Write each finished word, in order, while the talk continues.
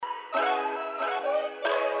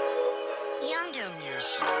kingdom.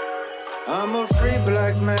 I'm a free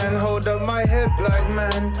black man, hold up my head, black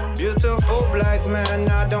man. Beautiful black man,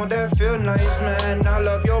 now don't that feel nice, man? I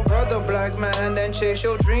love your brother, black man, then chase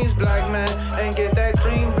your dreams, black man, and get that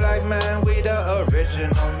cream, black man. We the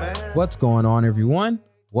original man. What's going on, everyone?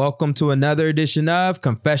 Welcome to another edition of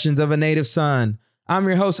Confessions of a Native Son. I'm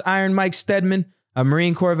your host, Iron Mike Stedman, a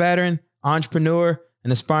Marine Corps veteran, entrepreneur,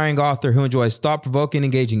 and aspiring author who enjoys thought-provoking,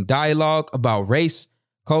 engaging dialogue about race,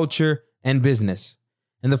 culture, and business.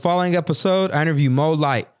 In the following episode, I interview Mo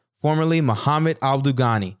Light, formerly Muhammad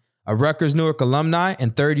Al-Dugani, a Rutgers Newark alumni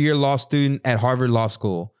and third-year law student at Harvard Law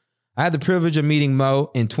School. I had the privilege of meeting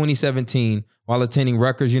Mo in 2017 while attending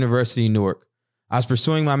Rutgers University Newark. I was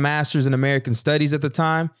pursuing my master's in American Studies at the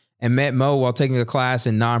time and met Mo while taking a class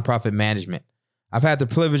in nonprofit management. I've had the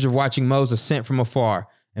privilege of watching Mo's ascent from afar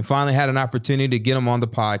and finally had an opportunity to get him on the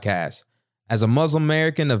podcast. As a Muslim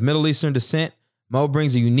American of Middle Eastern descent, Mo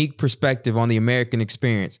brings a unique perspective on the American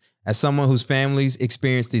experience as someone whose families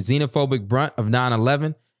experienced the xenophobic brunt of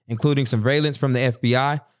 9/11, including surveillance from the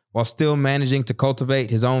FBI, while still managing to cultivate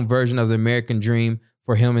his own version of the American dream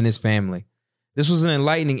for him and his family. This was an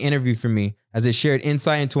enlightening interview for me as it shared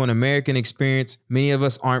insight into an American experience many of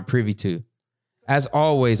us aren't privy to. As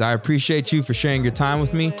always, I appreciate you for sharing your time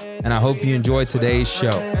with me, and I hope you enjoyed today's show.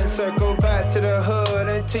 And circle back to the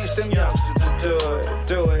hood and teach them youngsters to do it,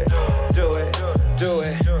 do it, do it, do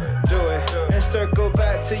it, do it. And circle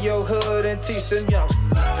back to your hood and teach them youngsters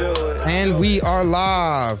to do it. And we are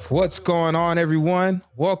live. What's going on, everyone?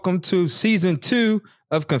 Welcome to season 2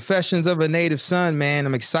 of Confessions of a Native Son, man.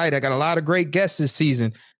 I'm excited. I got a lot of great guests this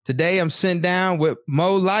season. Today, I'm sitting down with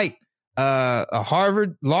Mo Light, a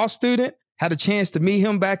Harvard law student. Had a chance to meet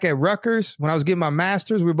him back at Rutgers when I was getting my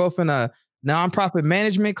master's. We were both in a nonprofit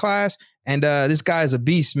management class. And this guy is a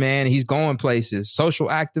beast, man. He's going places, social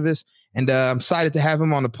activist. And I'm excited to have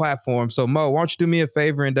him on the platform. So, Mo, why don't you do me a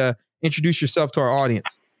favor and introduce yourself to our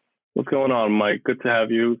audience? What's going on, Mike? Good to have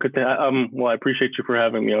you. Well, I appreciate you for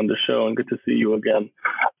having me on the show, and good to see you again.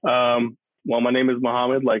 Well, my name is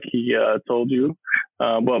Muhammad, like he told you.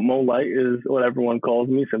 But Mo Light is what everyone calls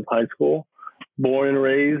me since high school. Born and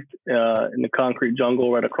raised in the concrete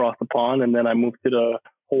jungle right across the pond. And then I moved to the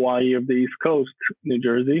Hawaii of the East Coast, New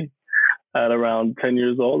Jersey, at around 10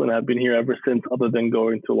 years old. And I've been here ever since, other than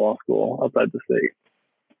going to law school outside the state.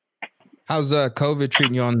 How's COVID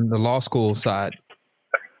treating you on the law school side?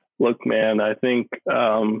 Look, man, I think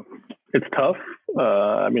it's tough.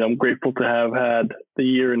 I'm grateful to have had the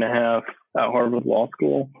year and a half at Harvard Law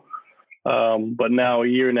School. But now a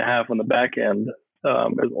year and a half on the back end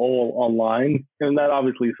is all online. And that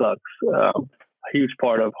obviously sucks. A huge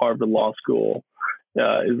part of Harvard Law School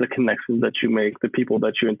is the connections that you make, the people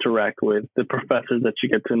that you interact with, the professors that you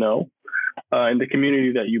get to know, and the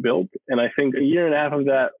community that you build. And I think a year and a half of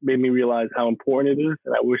that made me realize how important it is.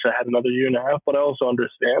 And I wish I had another year and a half, but I also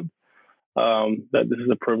understand that this is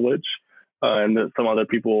a privilege and that some other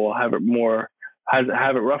people have it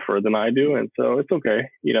rougher than I do. And so it's okay.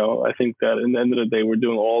 You know, I think that in the end of the day, we're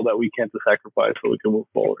doing all that we can to sacrifice so we can move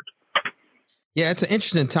forward. Yeah, it's an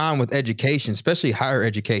interesting time with education, especially higher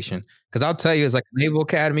education. Because I'll tell you, as like a Naval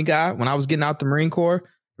Academy guy, when I was getting out the Marine Corps,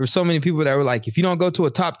 there were so many people that were like, if you don't go to a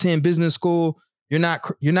top 10 business school, you're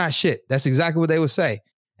not shit. That's exactly what they would say.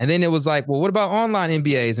 And then it was like, well, what about online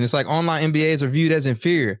MBAs? And it's like online MBAs are viewed as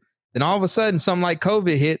inferior. Then all of a sudden, something like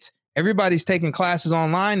COVID hits. Everybody's taking classes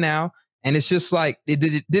online now. And it's just like,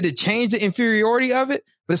 did it change the inferiority of it?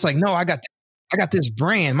 But it's like, no, I got this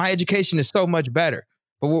brand. My education is so much better.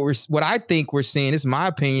 But what I think we're seeing, this is my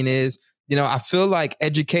opinion, is, I feel like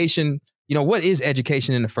education, what is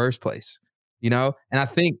education in the first place? And I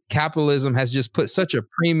think capitalism has just put such a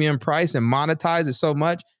premium price and monetized it so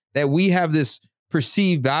much that we have this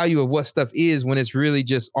perceived value of what stuff is when it's really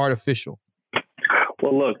just artificial.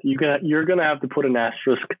 Well, look, you're going to have to put an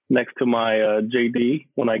asterisk next to my JD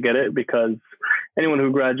when I get it, because anyone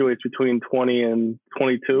who graduates between 20 and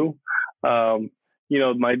 22,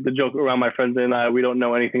 the joke around my friends and I, we don't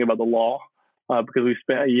know anything about the law because we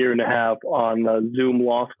spent a year and a half on Zoom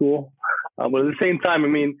law school. But at the same time,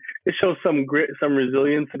 it shows some grit, some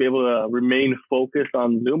resilience to be able to remain focused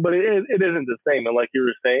on Zoom, but it isn't the same. And like you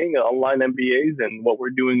were saying, online MBAs and what we're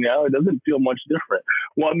doing now, it doesn't feel much different.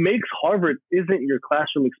 What makes Harvard isn't your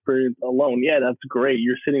classroom experience alone. Yeah, that's great.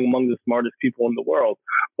 You're sitting among the smartest people in the world.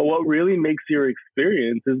 But what really makes your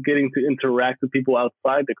experience is getting to interact with people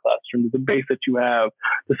outside the classroom, the base that you have,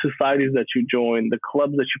 the societies that you join, the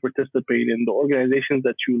clubs that you participate in, the organizations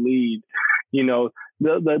that you lead,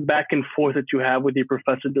 the back and forth that you have with your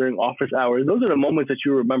professor during office hours. Those are the moments that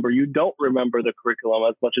you remember. You don't remember the curriculum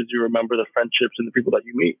as much as you remember the friendships and the people that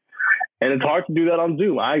you meet. And it's hard to do that on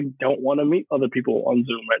Zoom. I don't want to meet other people on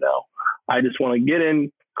Zoom right now. I just want to get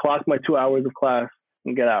in, clock my 2 hours of class,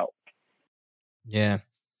 and get out. Yeah.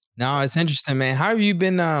 No, it's interesting, man. How have you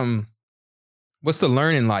been? What's the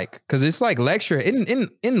learning like? Because it's like lecture in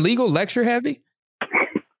legal lecture heavy.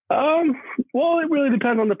 Well, it really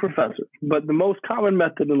depends on the professor. But the most common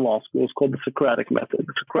method in law school is called the Socratic method.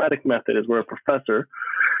 The Socratic method is where a professor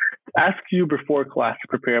asks you before class to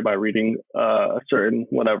prepare by reading a certain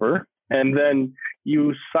whatever. And then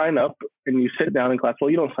you sign up and you sit down in class. Well,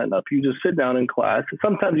 you don't sign up. You just sit down in class.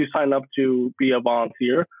 Sometimes you sign up to be a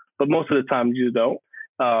volunteer, but most of the time you don't.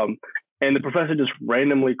 And the professor just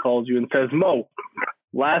randomly calls you and says, Mo,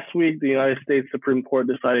 last week, the United States Supreme Court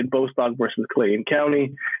decided Bostock versus Clayton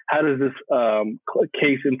County. How does this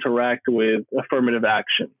case interact with affirmative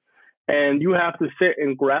action? And you have to sit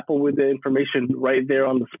and grapple with the information right there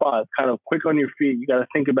on the spot, kind of quick on your feet. You got to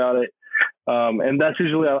think about it. And that's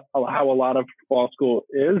usually how a lot of law school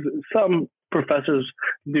is. Some professors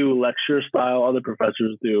do lecture style. Other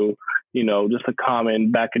professors do, just a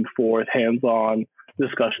common back and forth, hands-on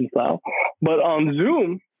discussion style. But on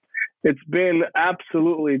Zoom, it's been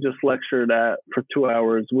absolutely just lectured at for 2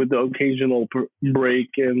 hours with the occasional break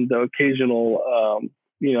and the occasional,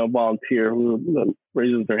 volunteer who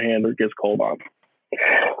raises their hand or gets called on.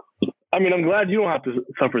 I mean, I'm glad you don't have to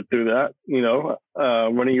suffer through that,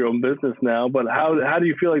 running your own business now. But how do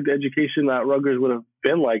you feel like the education at Rutgers would have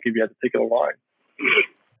been like if you had to take it online?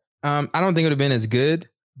 I don't think it would have been as good.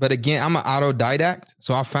 But again, I'm an autodidact.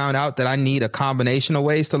 So I found out that I need a combination of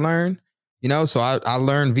ways to learn, so I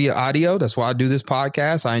learn via audio. That's why I do this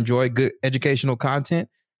podcast. I enjoy good educational content.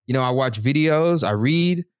 I watch videos, I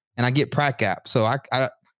read, and I get Prac App. So I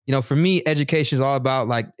for me, education is all about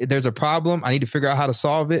like, if there's a problem, I need to figure out how to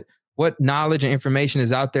solve it. What knowledge and information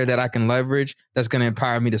is out there that I can leverage that's going to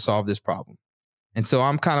empower me to solve this problem? And so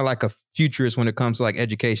I'm kind of like a futurist when it comes to like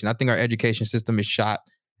education. I think our education system is shot,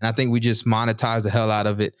 and I think we just monetize the hell out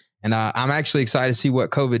of it. And I'm actually excited to see what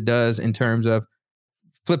COVID does in terms of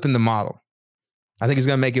flipping the model. I think it's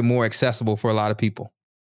going to make it more accessible for a lot of people.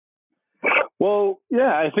 Well,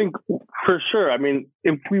 yeah, I think for sure. I mean,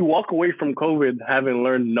 if we walk away from COVID having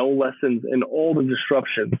learned no lessons in all the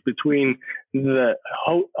disruptions between the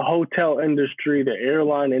hotel industry, the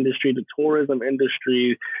airline industry, the tourism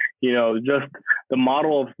industry, just the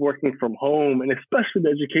model of working from home, and especially the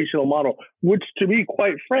educational model, which, to be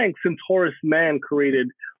quite frank, since Horace Mann created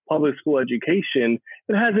public school education,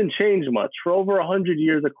 it hasn't changed much. For over 100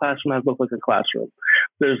 years, a classroom has looked like a classroom.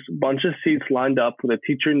 There's a bunch of seats lined up with a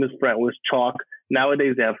teacher in the front with chalk.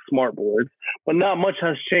 Nowadays, they have smart boards, but not much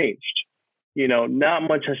has changed. Not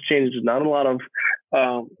much has changed. There's not a lot of,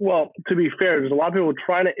 to be fair, there's a lot of people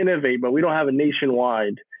trying to innovate, but we don't have a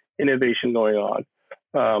nationwide innovation going on.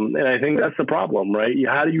 And I think that's the problem, right?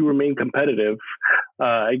 How do you remain competitive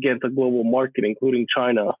against a global market, including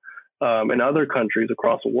China and other countries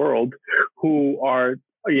across the world who are,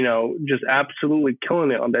 just absolutely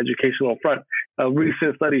killing it on the educational front? A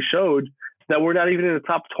recent study showed that we're not even in the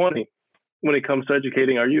top 20 when it comes to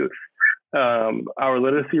educating our youth. Our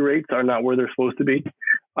literacy rates are not where they're supposed to be.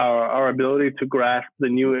 Our ability to grasp the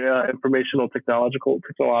new informational technological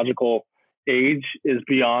age is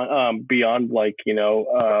beyond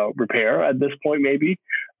repair at this point, maybe.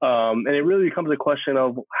 And it really becomes a question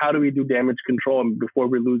of how do we do damage control before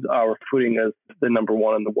we lose our footing as the number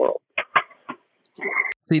one in the world.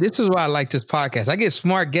 See, this is why I like this podcast. I get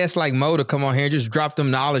smart guests like Mo to come on here and just drop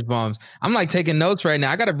them knowledge bombs. I'm like taking notes right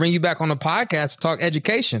now. I got to bring you back on the podcast to talk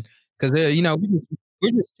education because, we're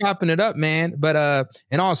just chopping it up, man. But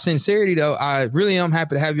in all sincerity, though, I really am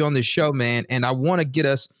happy to have you on this show, man. And I want to get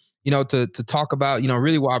us, to talk about,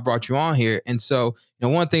 really why I brought you on here. And so,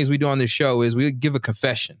 one of the things we do on this show is we give a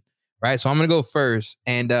confession, right? So I'm going to go first.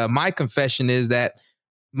 And my confession is that,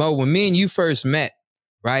 Mo, when me and you first met,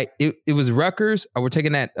 right, it was Rutgers. We're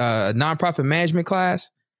taking that nonprofit management class.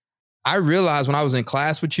 I realized when I was in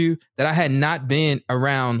class with you that I had not been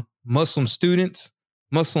around Muslim students,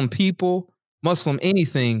 Muslim people, Muslim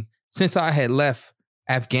anything since I had left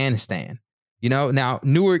Afghanistan. Now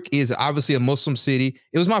Newark is obviously a Muslim city.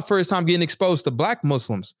 It was my first time getting exposed to Black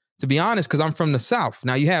Muslims, to be honest, because I'm from the South.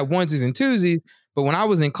 Now you had onesies and twosies, but when I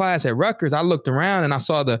was in class at Rutgers, I looked around and I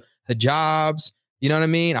saw the hijabs. You know what I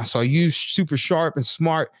mean? I saw you super sharp and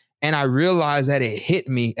smart. And I realized that it hit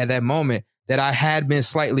me at that moment that I had been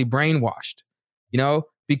slightly brainwashed,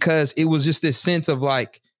 because it was just this sense of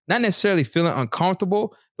like, not necessarily feeling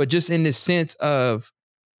uncomfortable, but just in this sense of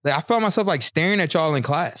like, I felt myself like staring at y'all in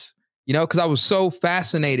class, because I was so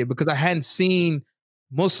fascinated because I hadn't seen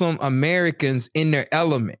Muslim Americans in their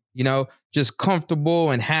element, just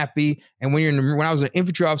comfortable and happy. And when when I was an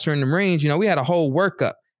infantry officer in the Marines, we had a whole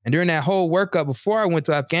workup. And during that whole workup, before I went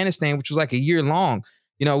to Afghanistan, which was like a year long,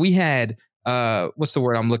 we had what's the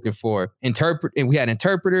word I'm looking for? And we had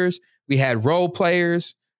interpreters, we had role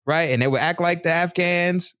players, right? And they would act like the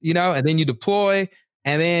Afghans, and then you deploy,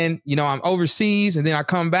 and then, I'm overseas, and then I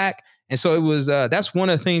come back. And so it was, that's one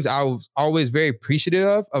of the things I was always very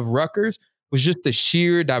appreciative of Rutgers, was just the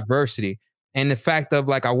sheer diversity. And the fact of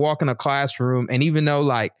like, I walk in a classroom, and even though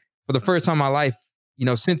like for the first time in my life,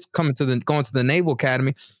 since going to the Naval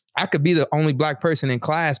Academy, I could be the only Black person in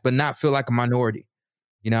class, but not feel like a minority,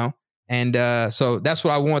 And so that's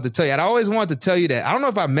what I wanted to tell you. I always wanted to tell you that. I don't know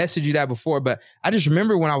if I messaged you that before, but I just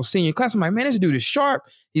remember when I was seeing your class, I'm like, man, this dude is sharp.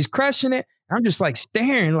 He's crushing it. And I'm just like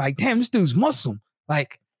staring like, damn, this dude's Muslim.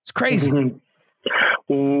 Like, it's crazy.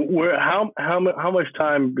 How much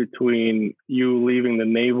time between you leaving the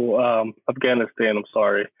naval, Afghanistan,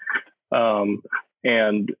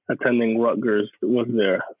 and attending Rutgers was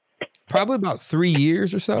there? Probably about 3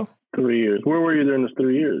 years or so. 3 years. Where were you during those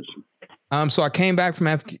 3 years? So I came back from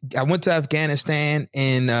I went to Afghanistan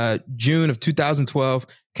in June of 2012,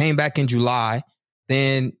 came back in July.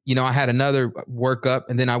 Then, I had another workup,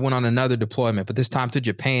 and then I went on another deployment, but this time to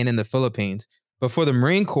Japan and the Philippines. But for the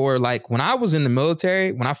Marine Corps, like when I was in the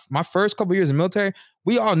military, my first couple of years in the military,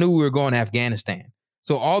 we all knew we were going to Afghanistan.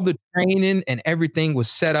 So all the training and everything was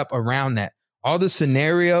set up around that. All the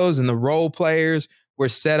scenarios and the role players were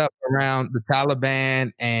set up around the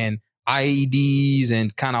Taliban and IEDs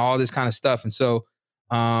and kind of all this kind of stuff. And so,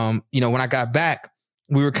 when I got back,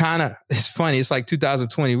 we were it's funny. It's like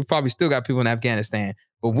 2020. We probably still got people in Afghanistan,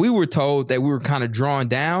 but we were told that we were kind of drawn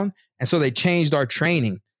down. And so they changed our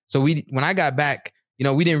training. So when I got back,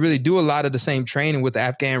 we didn't really do a lot of the same training with the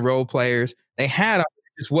Afghan role players. They had, it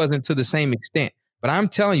just wasn't to the same extent. But I'm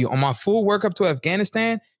telling you, on my full workup to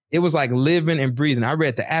Afghanistan, it was like living and breathing. I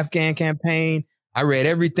read the Afghan campaign. I read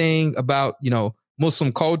everything about,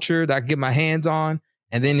 Muslim culture that I could get my hands on.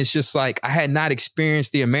 And then it's just like, I had not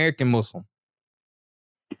experienced the American Muslim.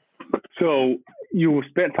 So you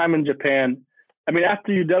spent time in Japan. I mean,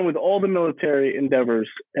 after you're done with all the military endeavors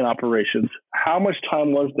and operations, how much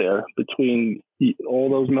time was there between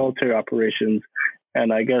all those military operations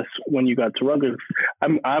and I guess when you got to Rutgers?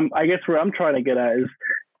 I guess where I'm trying to get at is,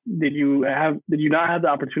 did you not have the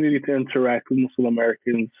opportunity to interact with Muslim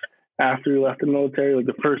Americans after you left the military? Like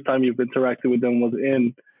the first time you've interacted with them was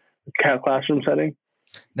in a classroom setting?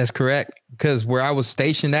 That's correct. Because where I was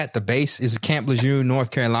stationed at, the base is Camp Lejeune,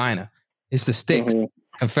 North Carolina. It's the sticks. Mm-hmm.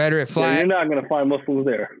 Confederate flag. Yeah, you're not going to find Muslims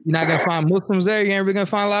there. You're not going to find Muslims there. You ain't really going to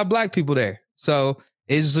find a lot of Black people there. So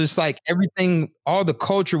it's just like everything, all the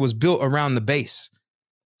culture was built around the base.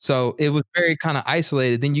 So it was very kind of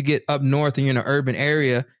isolated. Then you get up north and you're in an urban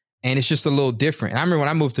area and it's just a little different. And I remember when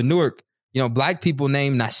I moved to Newark, Black people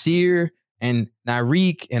named Nasir and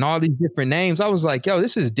Narik and all these different names. I was like, yo,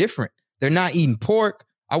 this is different. They're not eating pork.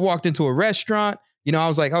 I walked into a restaurant, I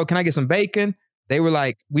was like, oh, can I get some bacon? They were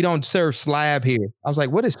like, we don't serve slab here. I was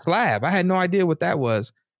like, what is slab? I had no idea what that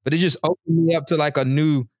was, but it just opened me up to like a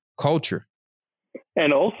new culture.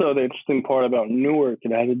 And also the interesting part about Newark,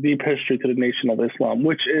 it has a deep history to the Nation of Islam,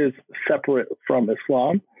 which is separate from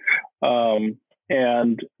Islam.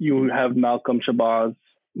 And you have Malcolm Shabazz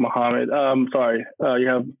Muhammad. You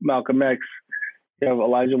have Malcolm X. You have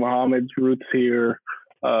Elijah Muhammad's roots here.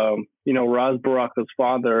 Raz Baraka's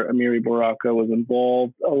father, Amiri Baraka, was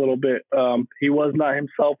involved a little bit. He was not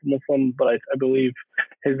himself Muslim, but I believe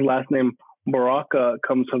his last name Baraka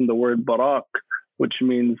comes from the word Barak, which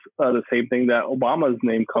means the same thing that Obama's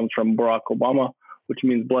name comes from, Barack Obama, which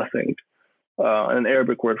means blessing, an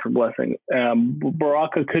Arabic word for blessing.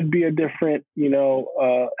 Baraka could be a different,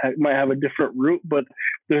 might have a different root, but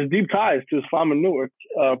there's deep ties to Islam in Newark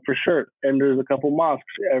for sure. And there's a couple mosques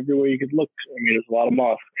everywhere you could look. There's a lot of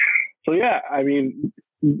mosques. So yeah, I mean,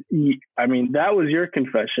 that was your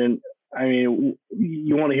confession. You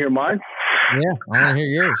want to hear mine? Yeah, I want to hear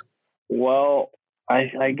yours. Well,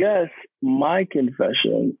 I guess my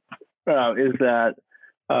confession is that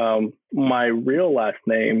my real last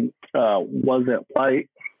name wasn't White.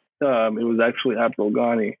 It was actually Abdul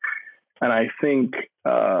Ghani. And I think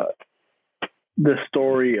the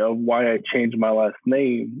story of why I changed my last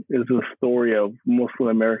name is the story of Muslim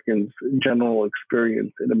Americans' general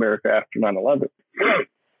experience in America after 9/11.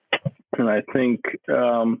 And I think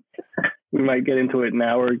we might get into it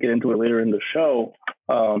now or get into it later in the show.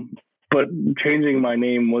 But changing my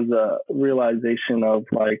name was a realization of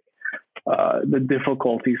the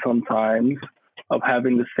difficulty sometimes of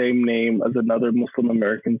having the same name as another Muslim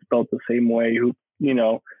American spelled the same way, who,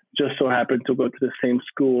 just so happened to go to the same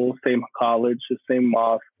school, same college, the same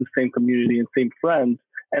mosque, the same community, and same friends,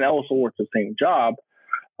 and also work the same job.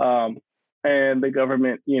 And the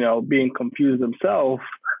government, being confused themselves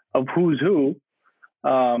of who's who,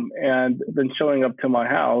 and then showing up to my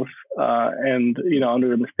house, and under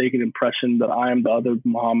the mistaken impression that I am the other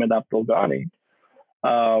Mohammed Abdul Ghani.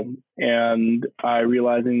 And I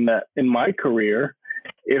realizing that in my career,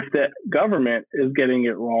 if the government is getting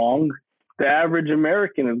it wrong, the average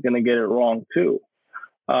American is going to get it wrong too.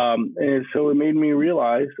 And so it made me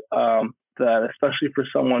realize that, especially for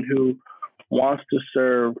someone who wants to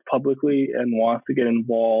serve publicly and wants to get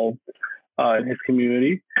involved in his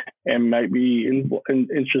community and might be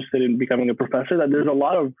interested in becoming a professor, that there's a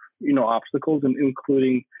lot of obstacles, and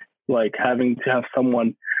including like having to have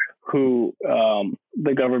someone who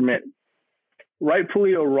the government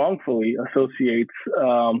rightfully or wrongfully associates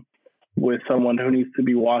with someone who needs to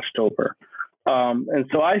be watched over. And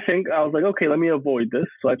so I was like, okay, let me avoid this.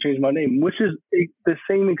 So I changed my name, which is the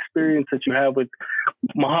same experience that you have with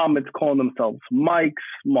Mohammed's calling themselves Mikes,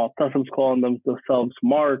 Mu'tasim's calling themselves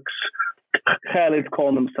Marks, Khalid's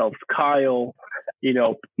calling themselves Kyle,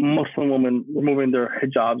 Muslim women removing their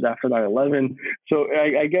hijabs after 9/11. So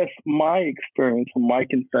I guess my experience from my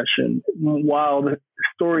confession, while the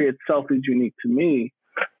story itself is unique to me,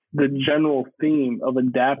 the general theme of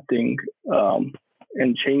adapting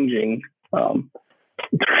and changing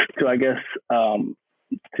to, I guess,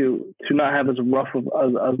 to not have as rough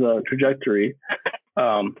as a trajectory,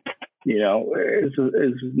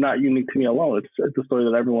 is not unique to me alone. It's a story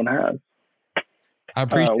that everyone has. I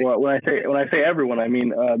appreciate when I say everyone, I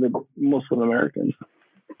mean the Muslim Americans.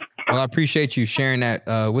 Well, I appreciate you sharing that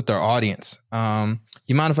with our audience.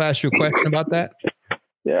 You mind if I ask you a question about that?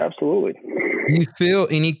 Yeah, absolutely. Do you feel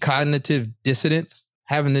any cognitive dissonance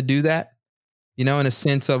having to do that? In a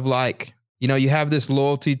sense of like, you have this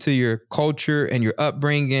loyalty to your culture and your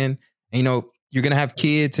upbringing, and, you're going to have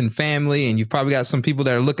kids and family, and you've probably got some people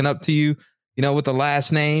that are looking up to you, with the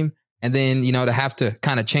last name. And then, to have to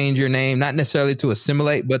kind of change your name, not necessarily to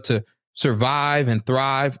assimilate, but to survive and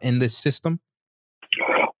thrive in this system?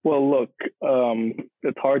 Well, look,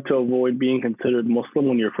 it's hard to avoid being considered Muslim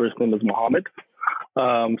when your first name is Muhammad.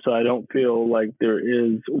 So I don't feel like there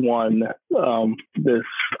is one, that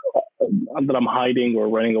I'm hiding or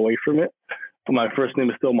running away from it. But my first name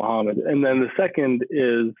is still Muhammad. And then the second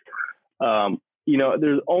is,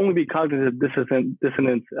 there's only be cognitive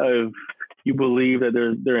dissonance of you believe that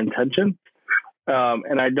their intention.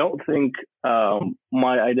 And I don't think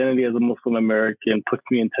my identity as a Muslim American puts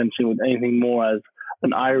me in tension with anything more as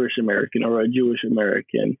an Irish American or a Jewish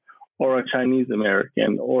American or a Chinese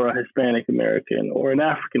American or a Hispanic American or an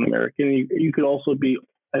African American. You could also be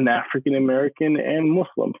an African American and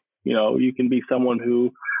Muslim. You can be someone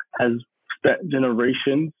who has spent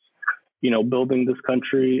generations, building this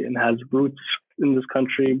country and has roots in this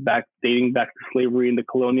country dating back to slavery in the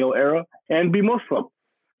colonial era, and be Muslim.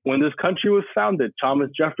 When this country was founded, Thomas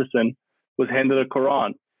Jefferson was handed a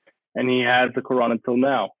Quran, and he has the Quran until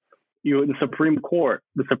now. The Supreme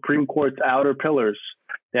Court's outer pillars,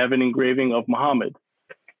 they have an engraving of Muhammad.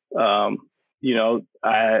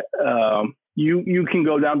 You can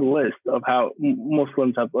go down the list of how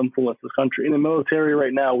Muslims have influenced this country. In the military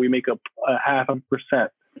right now, we make up 0.5%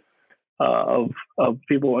 of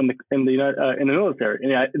people in the military,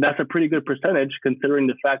 and that's a pretty good percentage considering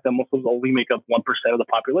the fact that Muslims only make up 1% of the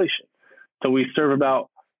population. So we serve about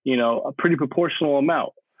a pretty proportional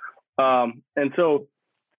amount,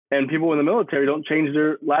 and people in the military don't change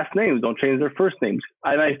their last names, don't change their first names,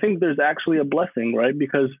 and I think there's actually a blessing, right?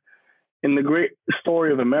 Because in the great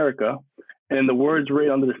story of America, and in the words right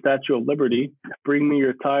under the Statue of Liberty, "Bring me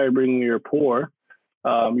your tired, bring me your poor.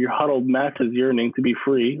 Your huddled masses yearning to be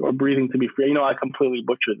free," or breathing to be free. I completely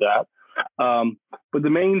butchered that. But the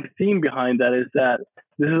main theme behind that is that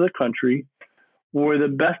this is a country where the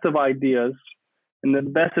best of ideas and the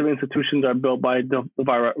best of institutions are built by a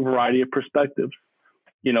variety of perspectives.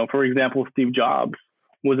 For example, Steve Jobs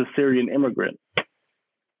was a Syrian immigrant.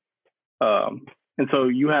 And so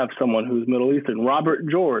you have someone who's Middle Eastern. Robert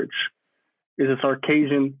George is a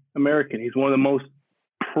Caucasian American. He's one of the most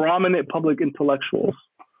prominent public intellectuals.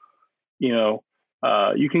 You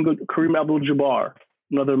can go to Kareem Abdul-Jabbar,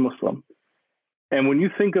 another Muslim. And when you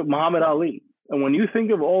think of Muhammad Ali, and when you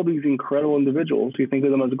think of all these incredible individuals, you think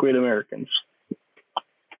of them as great Americans,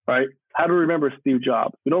 right? How do we remember Steve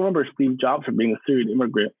Jobs? We don't remember Steve Jobs for being a Syrian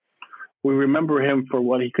immigrant. We remember him for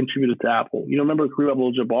what he contributed to Apple. You don't remember Kareem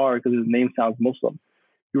Abdul-Jabbar because his name sounds Muslim.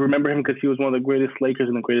 You remember him because he was one of the greatest Lakers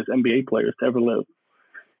and the greatest NBA players to ever live.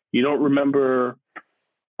 You don't remember,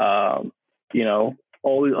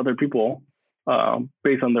 all these other people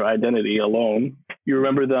based on their identity alone. You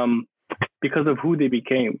remember them because of who they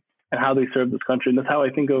became and how they served this country. And that's how I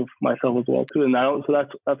think of myself as well too. And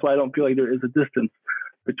that's why I don't feel like there is a distance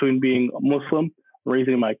between being a Muslim,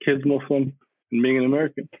 raising my kids Muslim, and being an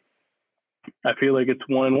American. I feel like it's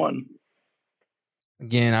one and one.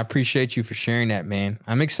 Again, I appreciate you for sharing that, man.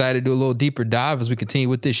 I'm excited to do a little deeper dive as we continue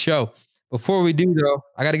with this show. Before we do, though,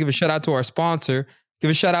 I got to give a shout out to our sponsor. Give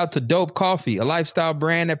a shout out to Dope Coffee, a lifestyle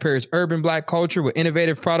brand that pairs urban Black culture with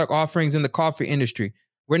innovative product offerings in the coffee industry.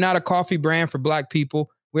 We're not a coffee brand for Black people.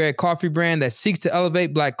 We're a coffee brand that seeks to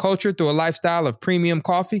elevate Black culture through a lifestyle of premium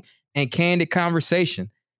coffee and candid conversation.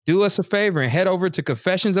 Do us a favor and head over to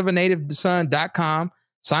confessionsofanativson.com,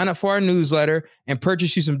 sign up for our newsletter, and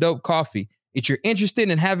purchase you some dope coffee. If you're interested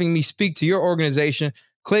in having me speak to your organization,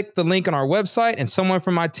 click the link on our website and someone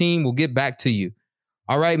from my team will get back to you.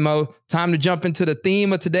 All right, Mo, time to jump into the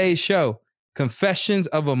theme of today's show, Confessions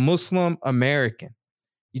of a Muslim American.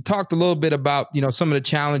 You talked a little bit about, some of the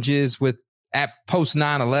challenges with at post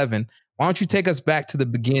 9/11. Why don't you take us back to the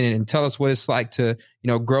beginning and tell us what it's like to,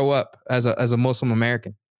 grow up as a Muslim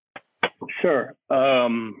American? Sure.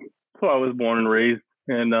 So I was born and raised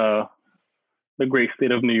in the great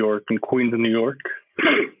state of New York, in Queens, New York.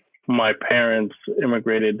 My parents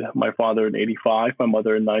immigrated, my father in 85, my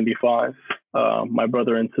mother in 95. My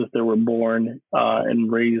brother and sister were born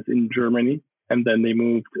and raised in Germany, and then they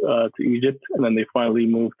moved to Egypt, and then they finally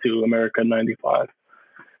moved to America in 95.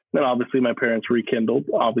 Then obviously my parents rekindled,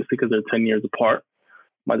 obviously because they're 10 years apart.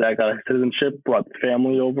 My dad got his citizenship, brought the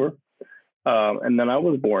family over, and then I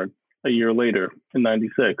was born a year later in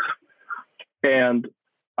 96. And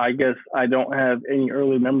I guess I don't have any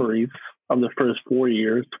early memories of the first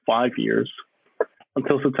 5 years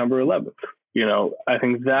until September 11th. I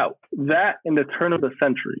think that in the turn of the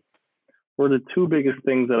century were the two biggest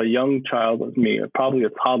things that a young child like me, probably a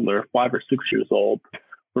toddler, 5 or 6 years old,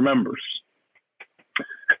 remembers.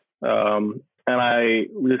 And I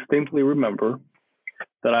distinctly remember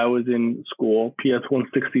that I was in school, PS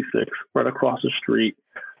 166, right across the street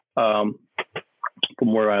from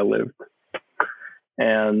where I lived.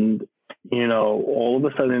 And, all of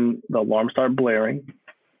a sudden the alarm started blaring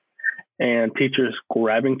and teachers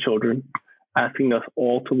grabbing children, asking us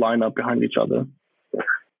all to line up behind each other.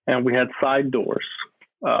 And we had side doors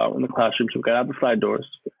in the classroom. So we got out the side doors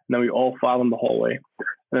and then we all filed in the hallway.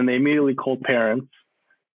 And then they immediately called parents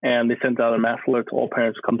and they sent out a mass alert to all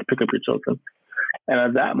parents to come to pick up your children. And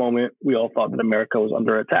at that moment, we all thought that America was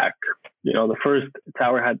under attack. The first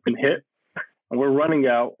tower had been hit. And we're running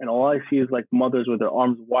out, and all I see is like mothers with their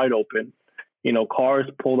arms wide open, cars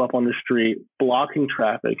pulled up on the street, blocking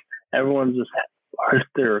traffic. Everyone's just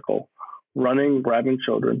hysterical, running, grabbing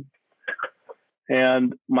children.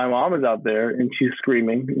 And my mom is out there, and she's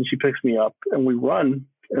screaming, and she picks me up, and we run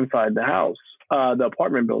inside the house, the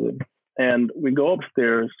apartment building. And we go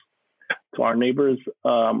upstairs to our neighbor's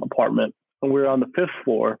apartment, and we're on the 5th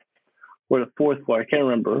floor, or the 4th floor, I can't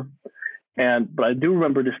remember. But I do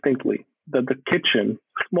remember distinctly that the kitchen,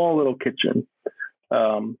 small little kitchen,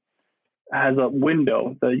 has a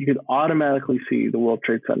window that you could automatically see the World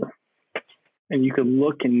Trade Center. And you can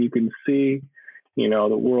look and you can see,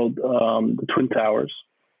 the Twin Towers.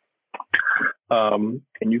 And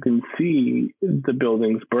you can see the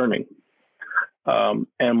buildings burning.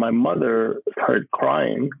 And my mother started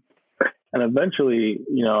crying. And eventually,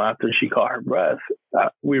 after she caught her breath,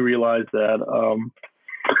 we realized that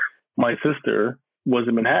my sister was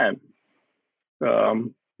in Manhattan.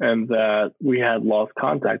 And that we had lost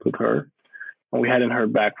contact with her and we hadn't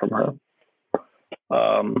heard back from her.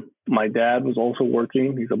 My dad was also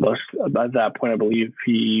working. He's a bus. At that point, I believe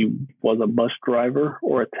he was a bus driver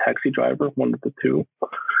or a taxi driver, one of the two.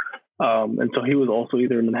 And so he was also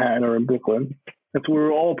either in Manhattan or in Brooklyn. And so we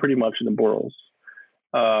were all pretty much in the boroughs.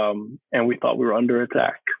 And we thought we were under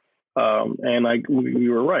attack. We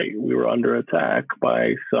were right. We were under attack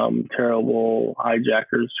by some terrible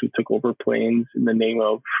hijackers who took over planes in the name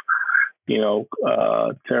of,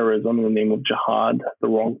 terrorism, in the name of jihad, the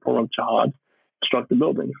wrong form of jihad, struck the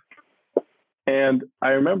buildings. And I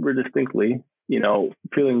remember distinctly,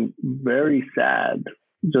 feeling very sad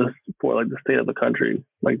just for the state of the country.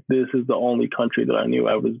 This is the only country that I knew.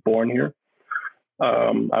 I was born here.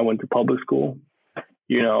 I went to public school.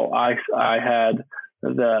 I had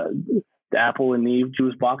the Apple and Eve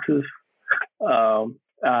juice boxes. I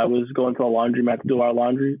was going to a laundromat to do our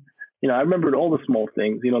laundry. I remembered all the small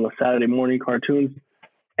things, the Saturday morning cartoons.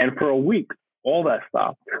 And for a week, all that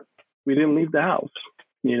stopped. We didn't leave the house,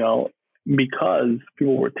 because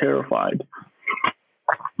people were terrified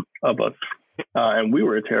of us. And we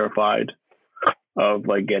were terrified of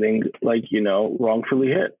getting wrongfully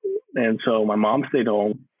hit. And so my mom stayed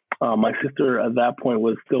home. My sister at that point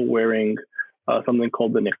was still wearing something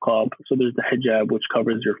called the niqab. So there's the hijab, which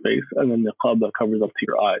covers your face, and then the niqab that covers up to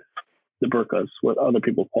your eyes, the burqas, what other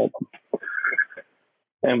people call them.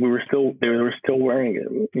 And they were still wearing it.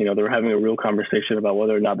 You know, they were having a real conversation about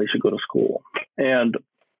whether or not they should go to school. And,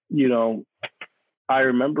 you know, I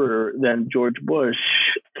remember then George Bush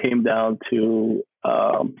came down to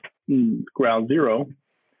Ground Zero,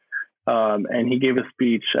 and he gave a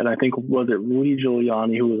speech, and I think, was it Rudy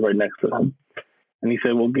Giuliani who was right next to him? And he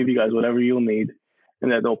said, we'll give you guys whatever you'll need,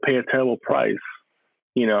 and that they'll pay a terrible price,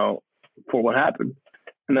 you know, for what happened.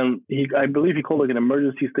 And then I believe he called like an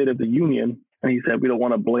emergency state of the union, and he said, we don't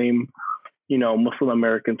want to blame, you know, Muslim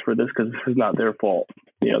Americans for this because this is not their fault.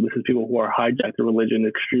 You know, this is people who are hijacked the religion,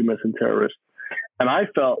 extremists and terrorists. And I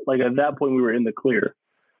felt like at that point we were in the clear.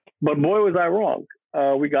 But boy, was I wrong.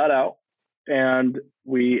 We got out and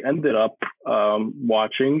we ended up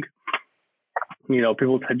watching, you know,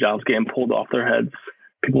 people's hijabs getting pulled off their heads,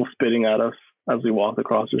 people spitting at us as we walked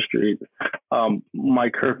across the street. My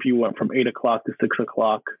curfew went from 8 o'clock to 6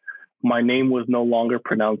 o'clock. My name was no longer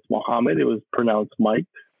pronounced Muhammad. It was pronounced Mike,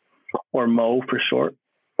 or Mo for short.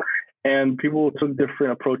 And people took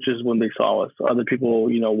different approaches when they saw us. Other people,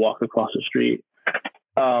 you know, walked across the street.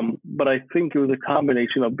 But I think it was a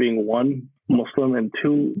combination of being, one, Muslim, and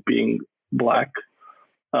two, being Black,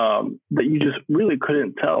 that you just really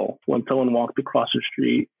couldn't tell when someone walked across the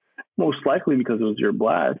street, most likely because it was you're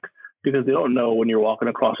Black, because they don't know when you're walking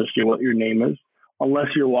across the street what your name is,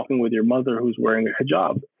 unless you're walking with your mother who's wearing a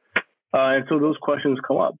hijab. And so those questions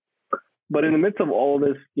come up. But in the midst of all of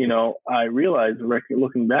this, you know, I realized,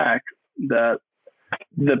 looking back, that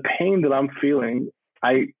the pain that I'm feeling,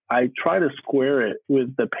 I try to square it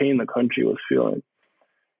with the pain the country was feeling.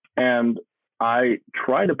 And I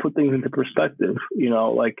try to put things into perspective. You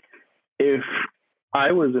know, like if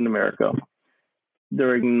I was in America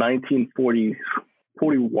during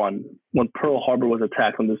 1941, when Pearl Harbor was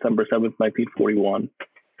attacked on December 7th, 1941,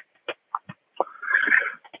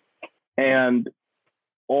 and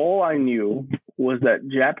all I knew was that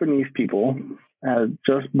Japanese people had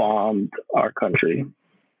just bombed our country,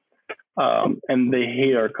 and they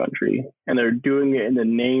hate our country, and they're doing it in the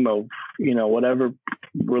name of, you know, whatever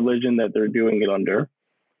religion that they're doing it under.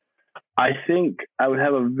 I think I would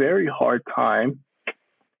have a very hard time,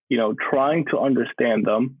 you know, trying to understand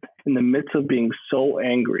them in the midst of being so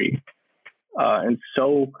angry and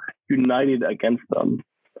so united against them.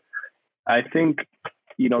 I think,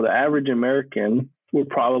 you know, the average American would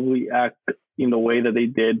probably act in the way that they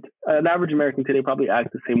did. An average American today probably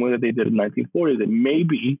act the same way that they did in the 1940s. And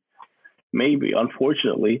maybe,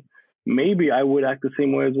 unfortunately, maybe I would act the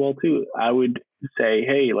same way as well too. I would say,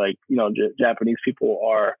 hey, like, you know, Japanese people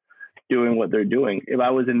are doing what they're doing. If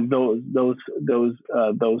I was in those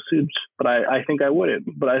suits, but I think I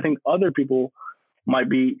wouldn't. But I think other people might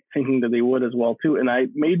be thinking that they would as well too. And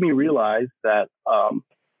it made me realize that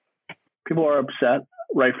people are upset,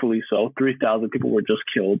 rightfully so. 3,000 people were just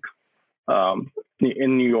killed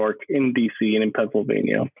in New York, in DC, and in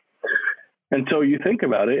Pennsylvania. And so you think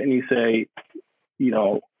about it and you say, you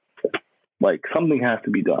know, like, something has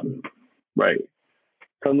to be done, right?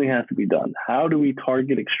 Something has to be done. How do we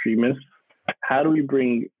target extremists? How do we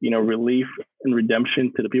bring, you know, relief and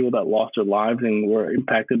redemption to the people that lost their lives and were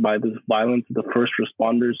impacted by this violence? The first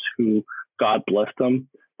responders who, God bless them,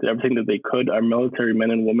 did everything that they could. Our military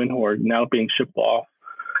men and women who are now being shipped off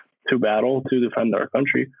to battle to defend our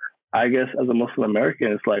country. I guess as a Muslim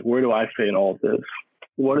American, it's like, where do I fit in all of this?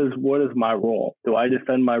 What is my role? Do I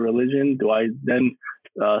defend my religion? Do I then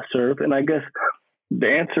serve? And I guess the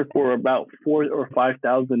answer for about 4,000 or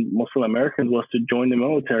 5,000 Muslim Americans was to join the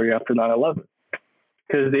military after 9/11,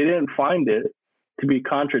 because they didn't find it to be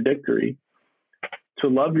contradictory to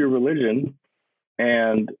love your religion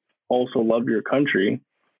and also love your country.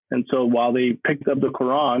 And so while they picked up the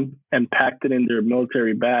Quran and packed it in their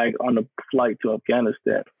military bag on a flight to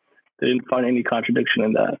Afghanistan, they didn't find any contradiction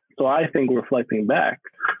in that. So I think, reflecting back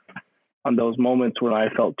on those moments when I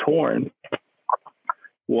felt torn,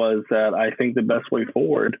 was that I think the best way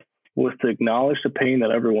forward was to acknowledge the pain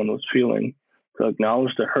that everyone was feeling, to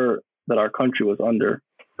acknowledge the hurt that our country was under,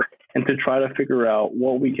 and to try to figure out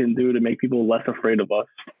what we can do to make people less afraid of us,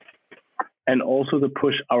 and also to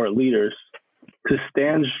push our leaders to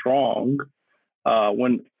stand strong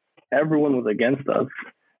when everyone was against us,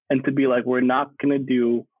 and to be like, we're not going to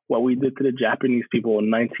do what we did to the Japanese people in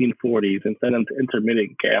 1940s and send them to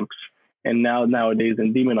intermittent camps, and nowadays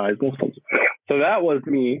and demonize Muslims. So that was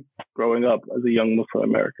me growing up as a young Muslim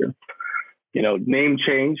American. You know, name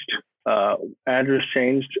changed, address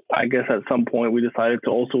changed. I guess at some point we decided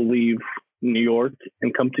to also leave New York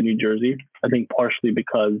and come to New Jersey. I think partially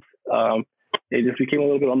because it just became a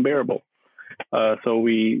little bit unbearable. So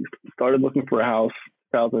we started looking for a house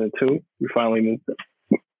in 2002. We finally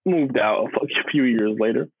moved out a few years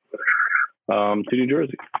later to New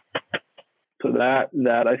Jersey. So that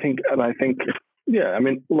I think, yeah, I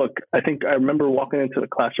mean, look, I think I remember walking into the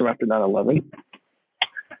classroom after 9/11,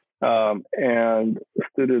 and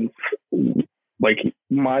students like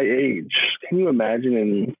my age, can you imagine,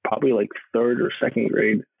 in probably like third or second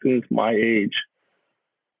grade, students my age,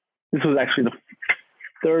 this was actually the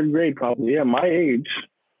third grade probably, yeah, my age.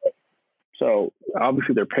 So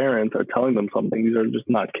obviously their parents are telling them something. These are just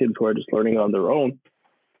not kids who are just learning on their own,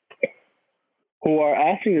 who are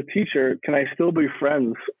asking the teacher, can I still be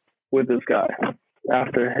friends with this guy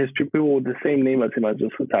after history people with the same name as him has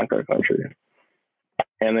just attacked our country?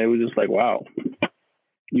 And they were just like, wow,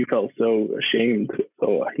 you felt so ashamed,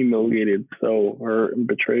 so humiliated, so hurt and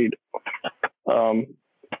betrayed. And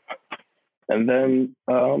then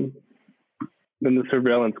the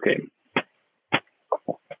surveillance came.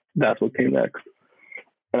 That's what came next.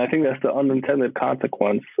 And I think that's the unintended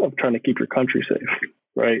consequence of trying to keep your country safe,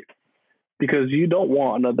 right? Because you don't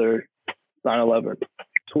want another 9/11.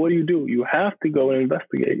 So what do? You have to go and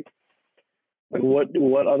investigate. Like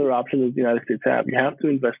what other options does the United States have? You have to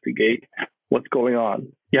investigate what's going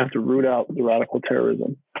on. You have to root out the radical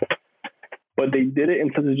terrorism. But they did it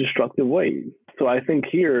in such a destructive way. So I think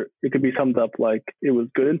here it could be summed up like it was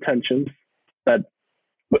good intentions, but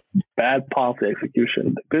bad policy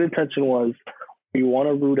execution. The good intention was we want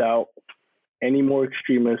to root out any more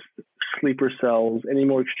extremist sleeper cells, any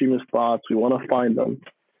more extremist thoughts. We want to find them.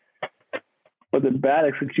 But the bad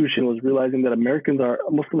execution was realizing that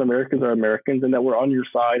Muslim Americans are Americans and that we're on your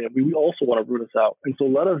side, and we also want to root us out. And so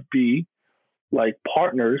let us be like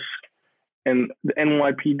partners, and the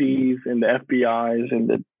NYPDs and the FBIs and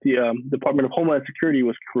the Department of Homeland Security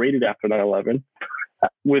was created after 9/11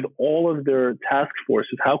 with all of their task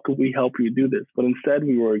forces. How could we help you do this? But instead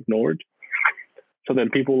we were ignored. So then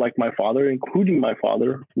people like my father, including my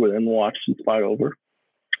father, were then watched and spied over.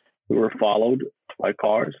 We were followed by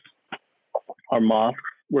cars. Our mosques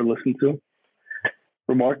were listened to.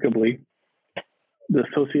 Remarkably, the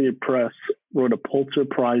Associated Press wrote a Pulitzer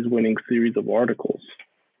Prize-winning series of articles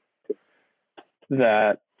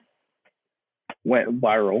that went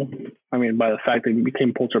viral. I mean, by the fact that it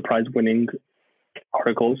became Pulitzer Prize-winning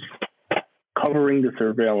articles covering the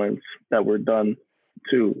surveillance that were done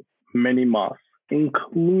to many mosques,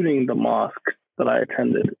 including the mosque that I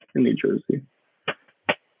attended in New Jersey.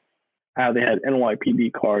 How they had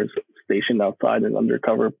NYPD cars stationed outside and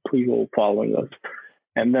undercover people following us.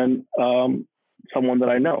 And then someone that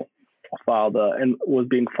I know filed and was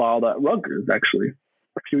being filed at Rutgers, actually,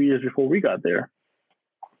 a few years before we got there.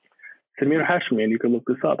 Samir Hashmi, and you can look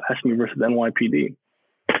this up, Hashmi versus NYPD,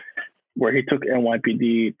 where he took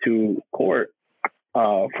NYPD to court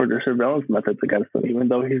for their surveillance methods against them, even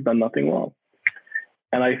though he's done nothing wrong.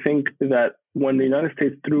 And I think that when the United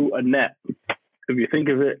States threw a net, if you think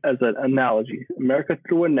of it as an analogy, America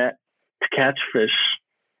threw a net to catch fish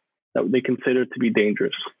that they considered to be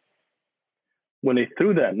dangerous. When they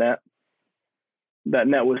threw that net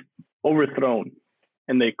was overthrown,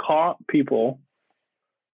 and they caught people,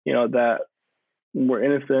 that were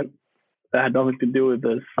innocent, that had nothing to do with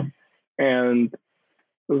this, and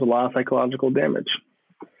there was a lot of psychological damage.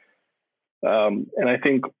 And I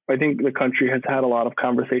think the country has had a lot of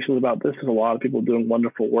conversations about this. There's a lot of people doing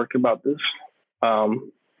wonderful work about this.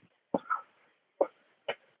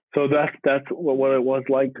 So that's what it was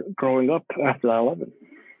like growing up after 9/11.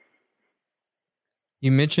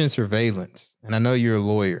 You mentioned surveillance, and I know you're a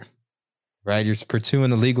lawyer, right? You're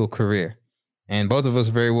pursuing a legal career, and both of us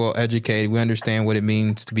are very well educated. We understand what it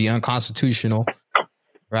means to be unconstitutional,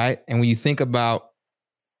 right? And when you think about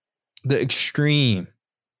the extreme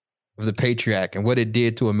of the Patriot Act and what it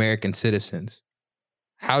did to American citizens,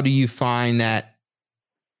 how do you find that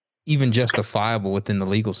even justifiable within the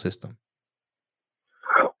legal system?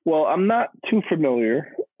 Well, I'm not too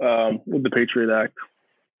familiar with the Patriot Act,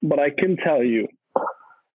 but I can tell you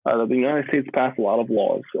that the United States passed a lot of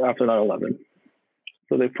laws after 9/11.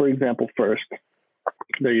 So they, for example, first,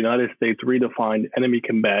 the United States redefined enemy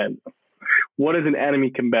combatant. What is an enemy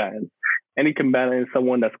combatant? Any combatant is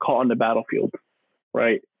someone that's caught on the battlefield,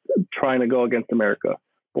 right? Trying to go against America.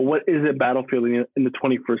 But what is a battlefield in the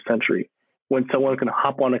 21st century? When someone can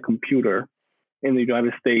hop on a computer in the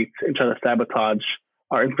United States and try to sabotage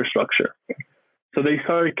our infrastructure. So they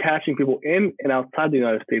started catching people in and outside the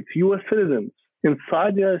United States, U.S. citizens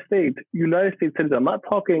inside the United States citizens. I'm not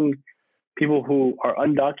talking people who are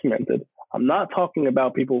undocumented. I'm not talking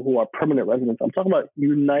about people who are permanent residents. I'm talking about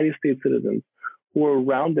United States citizens who were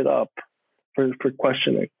rounded up for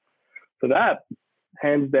questioning. So that,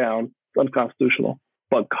 hands down, is unconstitutional.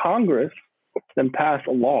 But Congress then passed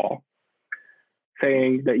a law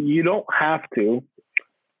saying that you don't have to.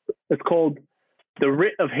 It's called the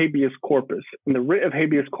writ of habeas corpus. And the writ of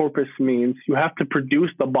habeas corpus means you have to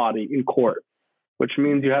produce the body in court, which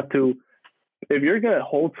means you have to, if you're going to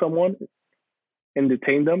hold someone and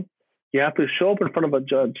detain them, you have to show up in front of a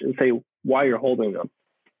judge and say why you're holding them,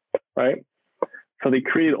 right? So they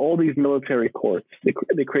created all these military courts. They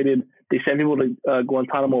sent people to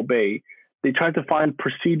Guantanamo Bay. They tried to find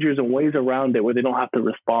procedures and ways around it where they don't have to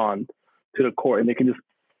respond to the court, and they can just,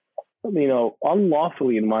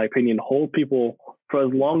 unlawfully, in my opinion, hold people for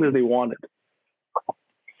as long as they wanted.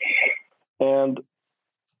 And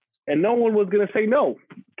no one was going to say no.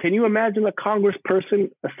 Can you imagine a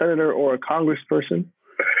congressperson, a senator, or a congressperson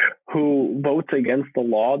who votes against the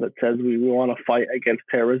law that says we want to fight against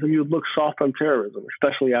terrorism? You would look soft on terrorism,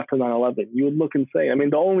 especially after 9/11. You would look insane. I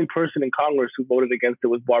mean, the only person in Congress who voted against it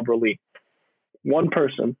was Barbara Lee. One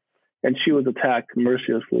person, and she was attacked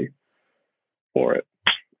mercilessly for it.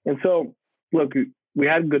 And so, look, we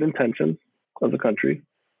had good intentions as a country,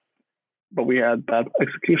 but we had bad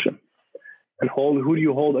execution. And who do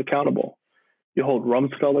you hold accountable? You hold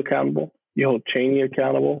Rumsfeld accountable. You hold Cheney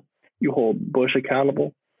accountable. You hold Bush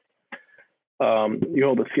accountable. You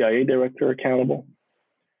hold the CIA director accountable.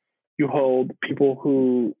 You hold people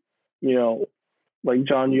who, like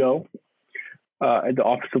John Yo at the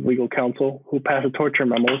Office of Legal Counsel, who passed the torture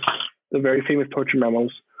memos, the very famous torture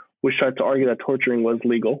memos, which tried to argue that torturing was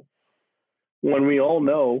legal, when we all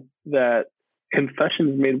know that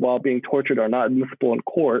confessions made while being tortured are not admissible in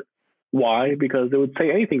court. Why? Because they would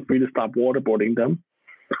say anything for you to stop waterboarding them.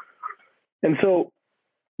 And so,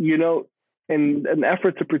 in an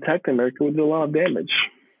effort to protect America, we did a lot of damage.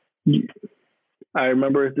 I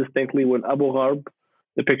remember distinctly when Abu Ghraib,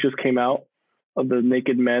 the pictures came out of the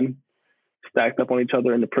naked men stacked up on each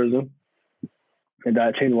other in the prison. And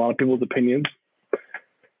that changed a lot of people's opinions.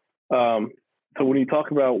 So when you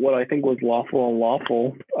talk about what I think was lawful and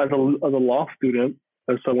unlawful, as a law student,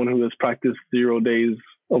 as someone who has practiced 0 days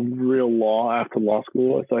of real law after law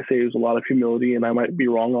school, so I say there's a lot of humility and I might be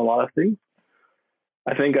wrong on a lot of things.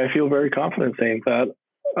 I think I feel very confident saying that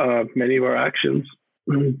many of our actions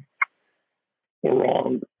were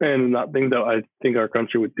wrong and not things that I think our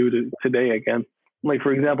country would do today again. Like,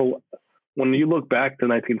 for example, when you look back to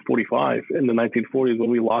 1945, in the 1940s, when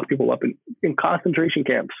we locked people up in concentration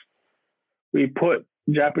camps, we put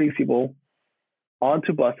Japanese people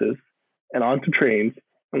onto buses and onto trains,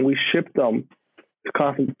 and we shipped them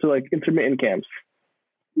to intermittent camps.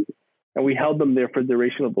 And we held them there for the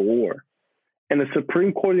duration of the war. And the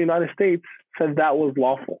Supreme Court of the United States said that was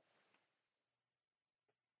lawful.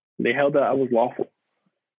 They held that was lawful,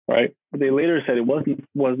 right? But they later said it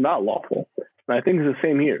was not lawful. And I think it's the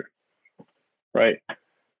same here, right?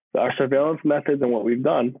 Our surveillance methods and what we've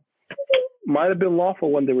done might have been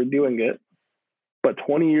lawful when they were doing it, but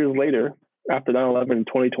 20 years later, after 9/11 in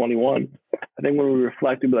 2021, I think when we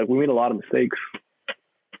reflect, we'd be like, we made a lot of mistakes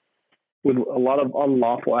with a lot of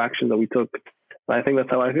unlawful actions that we took. And I think that's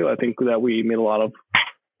how I feel. I think that we made a lot of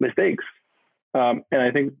mistakes. And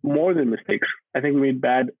I think more than mistakes, I think we made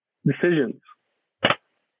bad decisions.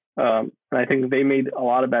 And I think they made a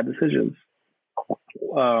lot of bad decisions.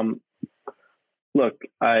 Look,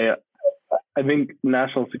 I think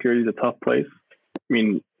national security is a tough place. I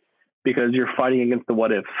mean, because you're fighting against the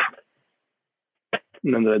what if at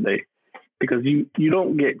the end of the day. Because you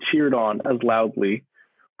don't get cheered on as loudly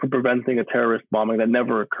for preventing a terrorist bombing that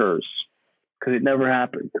never occurs. Because it never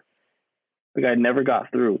happened. The guy never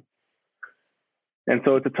got through. And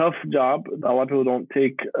so it's a tough job. A lot of people don't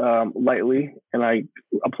take lightly. And I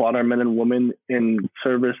applaud our men and women in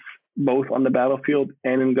service, both on the battlefield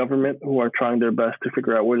and in government, who are trying their best to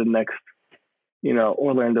figure out where the next,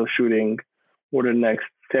 Orlando shooting, where the next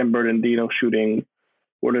San Bernardino shooting,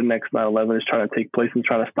 where the next 9/11 is trying to take place and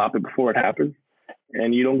trying to stop it before it happens.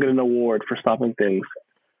 And you don't get an award for stopping things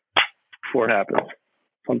before it happens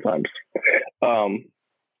sometimes.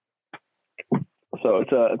 So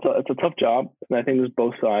it's a tough job. And I think there's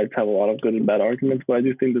both sides have a lot of good and bad arguments, but I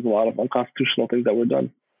do think there's a lot of unconstitutional things that were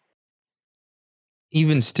done.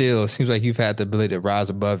 Even still, it seems like you've had the ability to rise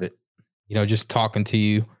above it. Just talking to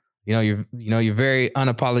you, you're very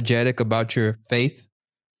unapologetic about your faith.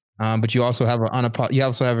 But you also have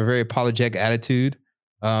a very apologetic attitude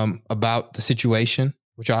about the situation,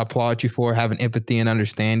 which I applaud you for, having empathy and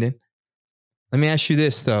understanding. Let me ask you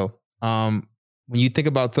this though: when you think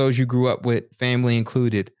about those you grew up with, family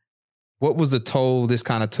included, what was the toll this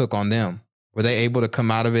kind of took on them? Were they able to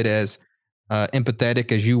come out of it as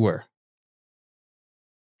empathetic as you were?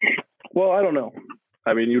 Well, I don't know.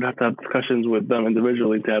 I mean, you'd have to have discussions with them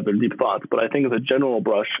individually to have their deep thoughts. But I think as a general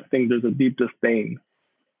brush, I think there's a deep disdain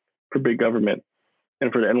for big government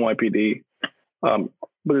and for the NYPD.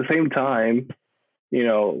 But at the same time, you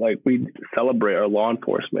know, like we celebrate our law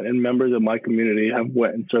enforcement, and members of my community have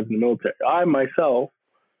went and served in the military. I myself,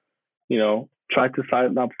 you know, tried to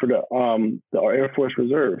sign up for our Air Force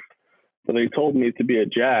Reserve. So they told me to be a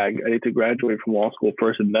JAG, I need to graduate from law school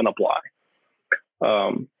first and then apply.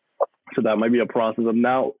 So that might be a process. I'm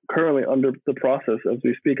now currently under the process as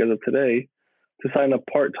we speak, as of today, to sign up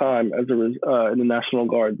part-time as in the National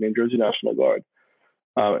Guard, New Jersey National Guard.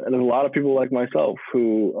 And there's a lot of people like myself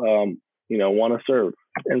who, you know, want to serve.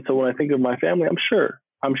 And so when I think of my family,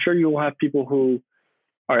 I'm sure you will have people who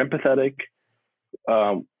are empathetic.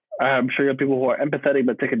 I'm sure you have people who are empathetic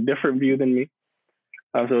but take a different view than me.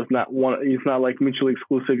 So it's not like mutually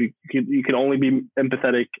exclusive. You can only be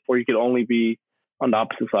empathetic, or you can only be on the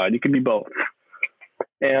opposite side. You can be both.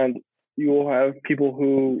 And you will have people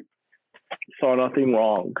who saw nothing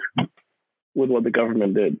wrong with what the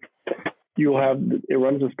government did. It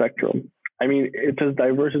runs a spectrum. I mean, it's as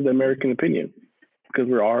diverse as the American opinion, because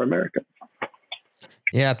we are Americans.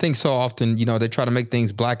 Yeah, I think so often, you know, they try to make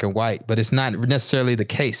things black and white, but it's not necessarily the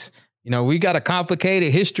case. You know, we got a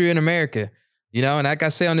complicated history in America, you know, and like I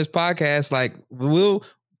say on this podcast, like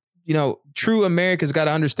true Americans got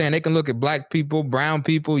to understand they can look at black people, brown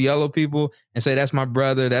people, yellow people and say, that's my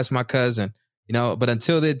brother, that's my cousin, you know, but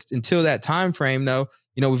until that time frame, though,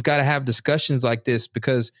 you know, we've got to have discussions like this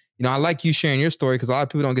because, you know, I like you sharing your story because a lot of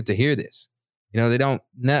people don't get to hear this. You know, they don't,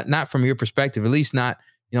 not from your perspective, at least not,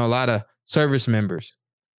 you know, a lot of service members.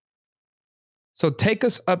 So take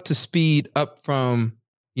us up to speed up from,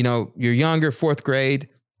 you know, your younger fourth grade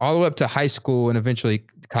all the way up to high school and eventually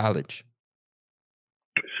college.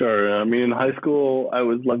 Sure. I mean, in high school, I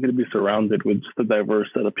was lucky to be surrounded with just a diverse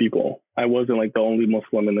set of people. I wasn't like the only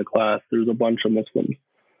Muslim in the class. There's a bunch of Muslims.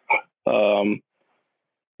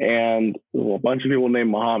 And a bunch of people named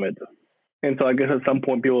Muhammad. And so I guess at some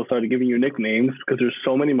point people started giving you nicknames because there's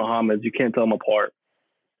so many Muhammads, you can't tell them apart.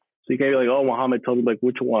 So you can't be like, oh, Muhammad, tell me like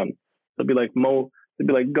which one. They'll be like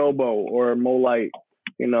Gobo or Mo Light,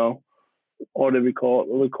 you know, or they call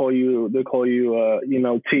you, you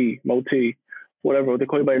know, Mo T, whatever. They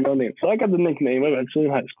call you by your middle name. So I got the nickname eventually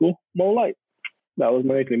in high school, Mo Light. That was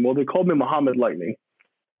my nickname. Well, they called me Muhammad Lightning,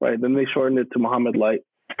 right? Then they shortened it to Muhammad Light.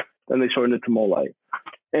 Then they shortened it to Mo Light.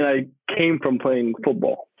 And I came from playing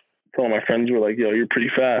football. So my friends were like, yo, you're pretty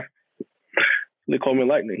fast. They called me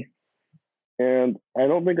Lightning. And I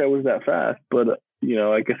don't think I was that fast, but, you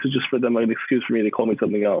know, I guess it's just for them an excuse for me to call me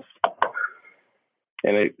something else.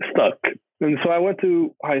 And it stuck. And so I went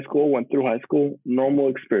through high school, normal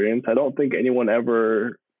experience. I don't think anyone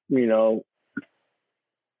ever, you know,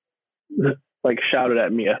 like shouted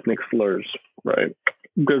at me ethnic slurs, right?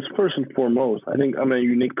 Because first and foremost, I think I'm in a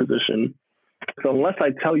unique position. So unless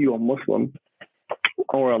I tell you I'm Muslim,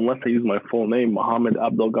 or unless I use my full name, Muhammad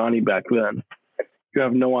Abdul Ghani back then, you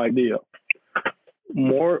have no idea.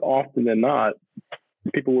 More often than not,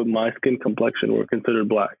 people with my skin complexion were considered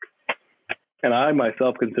black. And I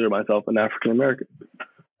myself consider myself an African American.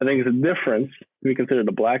 I think it's a difference to be considered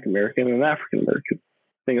a black American and an African American.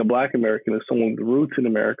 I think a black American is someone with roots in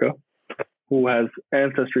America who has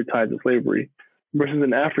ancestry tied to slavery, versus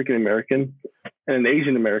an African American and an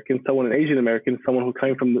Asian American. An Asian American is someone who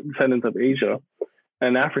came from the descendants of Asia,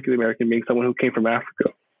 and an African American being someone who came from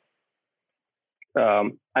Africa.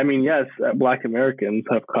 I mean, yes, black Americans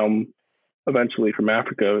have come eventually from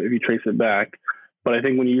Africa if you trace it back. But I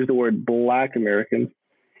think when you use the word black Americans,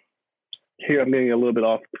 here I'm getting a little bit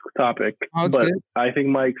off topic. Oh, but good. I think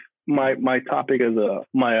my topic as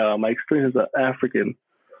my experience as an African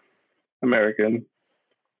American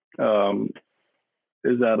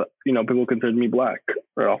is that, you know, people consider me black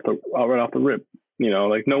right off the rip. You know,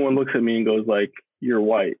 like no one looks at me and goes like, you're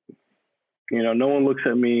white. You know, no one looks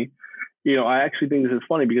at me. You know, I actually think this is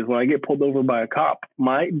funny because when I get pulled over by a cop,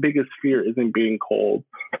 my biggest fear isn't being called,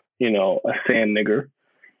 you know, a sand nigger.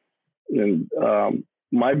 And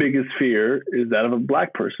my biggest fear is that of a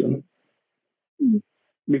black person,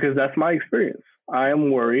 because that's my experience. I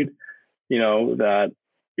am worried, you know, that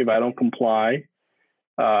if I don't comply,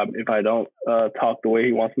 if I don't talk the way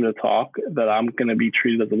he wants me to talk, that I'm going to be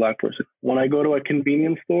treated as a black person. When I go to a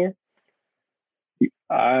convenience store,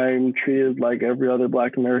 I'm treated like every other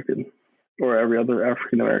black American or every other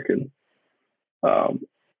African American.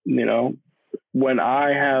 You know, when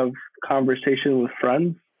I have conversation with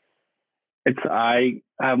friends, I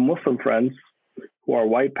have Muslim friends who are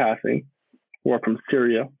white passing, who are from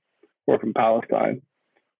Syria, who are from Palestine,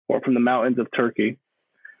 who are from the mountains of Turkey,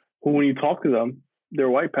 who, when you talk to them, they're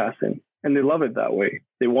white passing and they love it that way.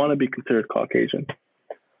 They want to be considered Caucasian.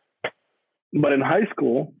 But in high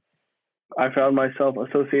school, I found myself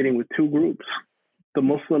associating with two groups, the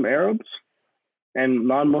Muslim Arabs and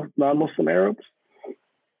non-Muslim Arabs.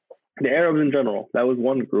 The Arabs in general, that was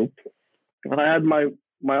one group. And I had my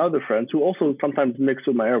other friends who also sometimes mixed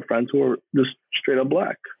with my Arab friends who were just straight up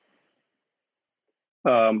black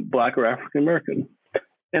or African American.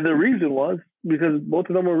 And the reason was because both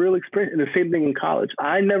of them were really experienced. And the same thing in college.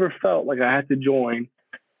 I never felt like I had to join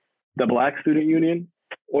the Black Student Union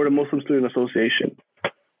or the Muslim Student Association.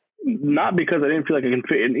 Not because I didn't feel like I can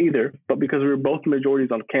fit in either, but because we were both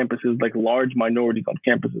majorities on campuses, like large minorities on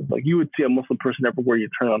campuses. Like you would see a Muslim person everywhere you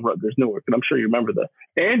turn on Rutgers Newark, and I'm sure you remember that.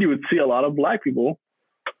 And you would see a lot of black people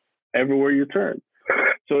everywhere you turn.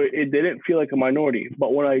 So it didn't feel like a minority.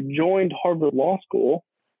 But when I joined Harvard Law School,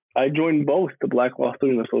 I joined both the Black Law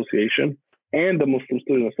Student Association and the Muslim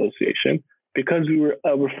Student Association because we were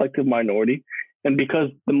a reflective minority, and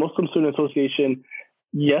because the Muslim Student Association,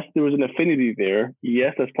 yes, there was an affinity there.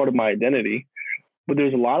 Yes, that's part of my identity. But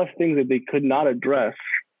there's a lot of things that they could not address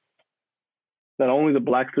that only the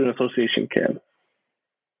Black Student Association can.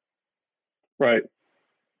 Right.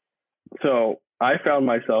 So I found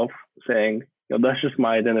myself saying, you know, that's just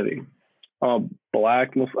my identity.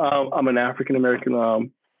 Black, Muslim, I'm an African American.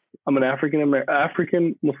 I'm an African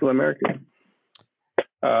Muslim American.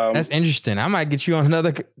 That's interesting. I might get you on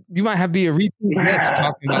another. You might have to be a repeat guest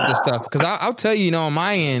talking about this stuff, because I'll tell you, on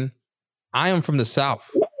my end, I am from the South,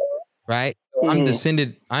 right? So I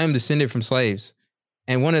am descended from slaves,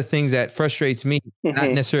 and one of the things that frustrates me,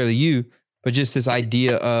 not necessarily you, but just this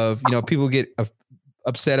idea of people get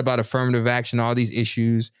upset about affirmative action, all these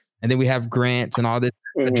issues, and then we have grants and all this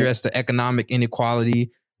address the economic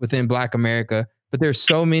inequality within Black America, but there's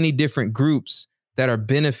so many different groups that are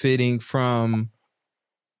benefiting from.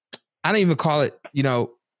 I don't even call it,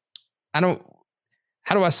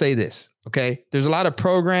 how do I say this? Okay. There's a lot of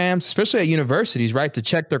programs, especially at universities, right, to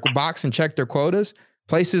check their box and check their quotas.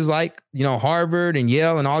 Places like, Harvard and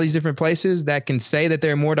Yale and all these different places that can say that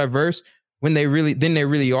they're more diverse than they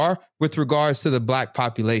really are with regards to the Black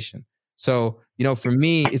population. So, for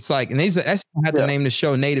me, it's like, and that's I had to name the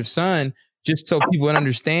show Native Son, just so people would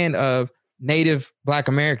understand of Native Black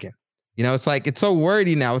American. It's like, it's so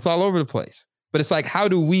wordy now. It's all over the place. But it's like, how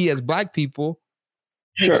do we as Black people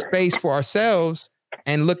make space for ourselves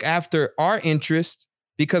and look after our interests?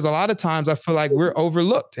 Because a lot of times I feel like we're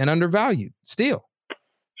overlooked and undervalued still.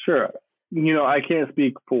 Sure. I can't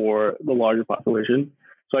speak for the larger population.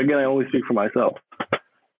 So again, I only speak for myself.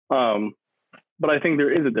 But I think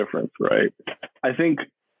there is a difference, right? I think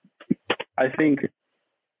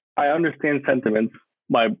I understand sentiments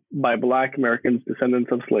by Black Americans, descendants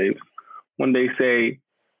of slaves, when they say,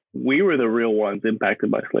 we were the real ones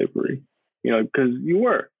impacted by slavery, because you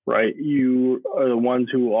were, right? You are the ones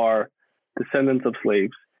who are descendants of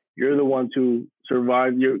slaves. You're the ones who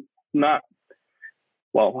survived. You're not,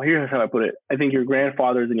 well, here's how I put it. I think your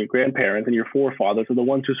grandfathers and your grandparents and your forefathers are the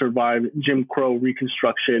ones who survived Jim Crow,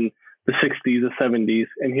 Reconstruction, the 60s, the 70s,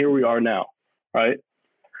 and here we are now, right?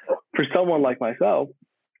 For someone like myself,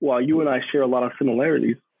 while you and I share a lot of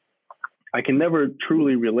similarities, I can never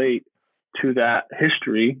truly relate to that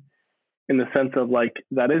history in the sense of like,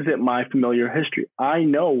 that isn't my familiar history. I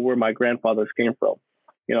know where my grandfathers came from.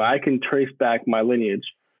 I can trace back my lineage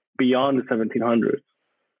beyond the 1700s,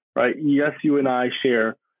 right? Yes, you and I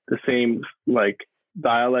share the same like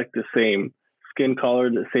dialect, the same skin color,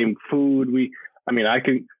 the same food.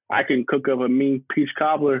 I can cook up a mean peach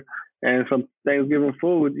cobbler and some Thanksgiving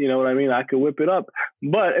food, you know what I mean? I could whip it up.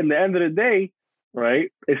 But in the end of the day,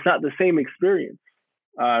 right, it's not the same experience.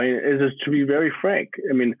 It's just, to be very frank,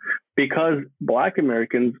 because Black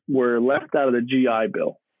Americans were left out of the GI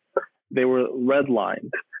Bill, they were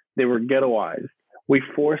redlined, they were ghettoized. We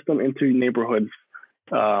forced them into neighborhoods,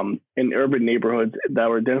 in urban neighborhoods that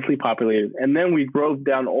were densely populated. And then we drove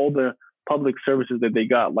down all the public services that they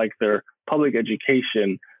got, like their public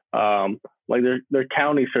education, like their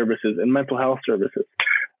county services and mental health services.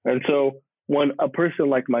 And so when a person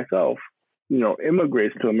like myself,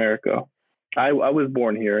 immigrates to America, I was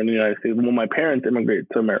born here in the United States. When my parents immigrated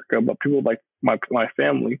to America, but people like my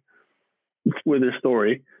family, with their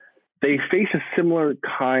story, they face a similar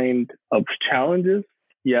kind of challenges,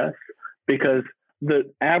 yes, because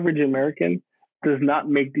the average American does not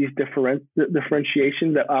make these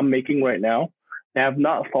differentiations that I'm making right now. They have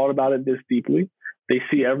not thought about it this deeply. They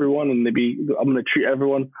see everyone and I'm going to treat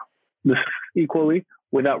everyone this equally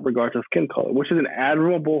without regard to skin color, which is an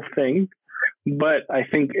admirable thing. But I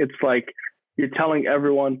think it's like you're telling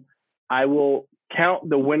everyone, I will count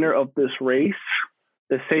the winner of this race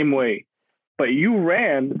the same way. But you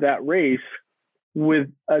ran that race with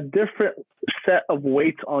a different set of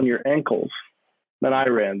weights on your ankles than I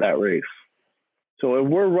ran that race. So if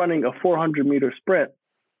we're running a 400-meter sprint,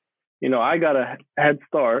 I got a head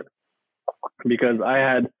start because I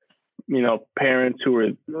had, parents who were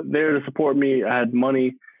there to support me. I had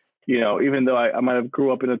money, even though I might have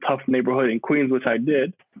grew up in a tough neighborhood in Queens, which I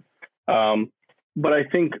did. But I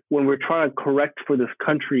think when we're trying to correct for this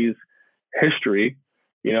country's history,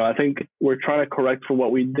 I think we're trying to correct for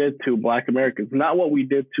what we did to Black Americans, not what we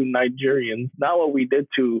did to Nigerians, not what we did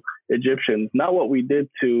to Egyptians, not what we did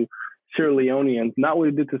to Sierra Leoneans, not what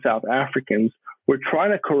we did to South Africans. We're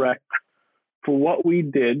trying to correct for what we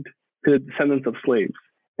did to the descendants of slaves.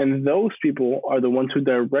 And those people are the ones who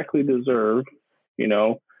directly deserve,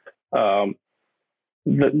 the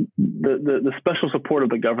special support of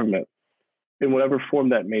the government in whatever form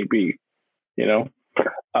that may be,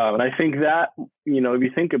 and I think that, if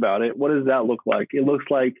you think about it, what does that look like? It looks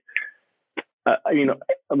like,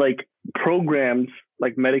 like programs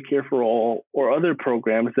like Medicare for All or other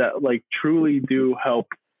programs that like truly do help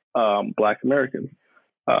Black Americans.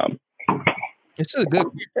 It's a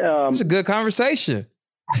good conversation.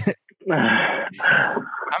 I'm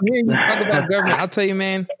hearing you talk about government. I'll tell you,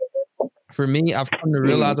 man, for me, I've come to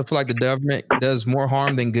realize I feel like the government does more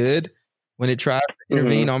harm than good when it tries to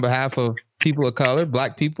intervene on behalf of people of color,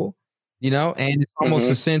 Black people, and it's almost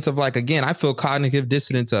a sense of like, again, I feel cognitive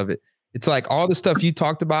dissonance of it. It's like all the stuff you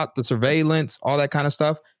talked about, the surveillance, all that kind of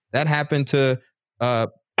stuff that happened to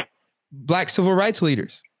Black civil rights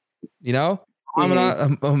leaders,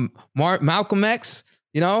 Malcolm X,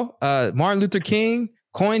 Martin Luther King,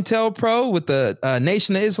 COINTELPRO with the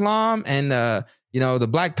Nation of Islam and, the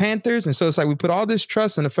Black Panthers. And so it's like we put all this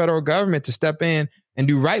trust in the federal government to step in and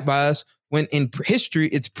do right by us when in history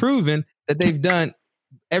it's proven that they've done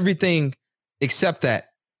everything except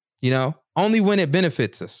that, only when it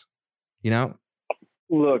benefits us,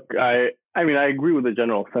 Look, I agree with the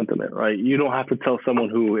general sentiment, right? You don't have to tell someone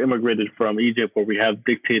who immigrated from Egypt where we have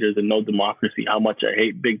dictators and no democracy how much I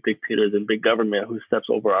hate big dictators and big government who steps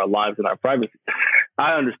over our lives and our privacy.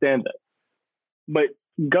 I understand that. But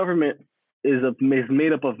government is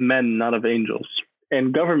made up of men, not of angels.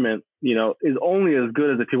 And government, is only as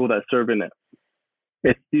good as the people that serve in it.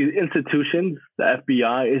 It's these institutions, the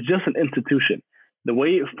FBI is just an institution. The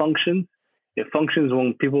way it functions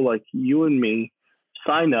when people like you and me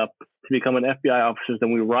sign up to become an FBI officer,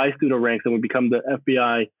 then we rise through the ranks and we become the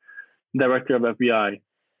FBI director of FBI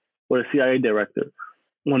or the CIA director.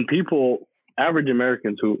 When people, average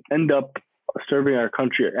Americans who end up serving our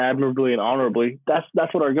country admirably and honorably, that's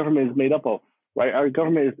what our government is made up of, right? Our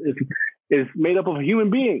government is made up of human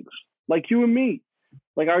beings like you and me,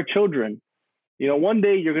 like our children. One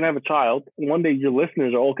day you're going to have a child, and one day your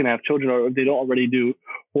listeners are all going to have children, or if they don't already do,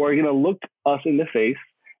 who are going to look us in the face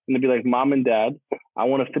and they'll be like, Mom and Dad, I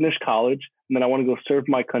want to finish college, and then I want to go serve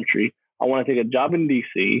my country. I want to take a job in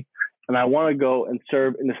DC, and I want to go and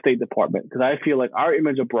serve in the State Department because I feel like our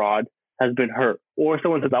image abroad has been hurt. Or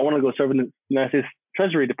someone says, I want to go serve in the United States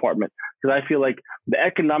Treasury Department because I feel like the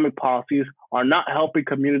economic policies are not helping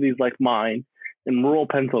communities like mine in rural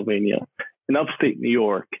Pennsylvania, in upstate New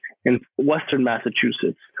York, in western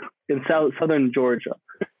Massachusetts, in southern Georgia.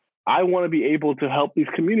 I want to be able to help these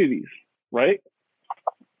communities, right?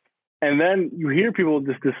 And then you hear people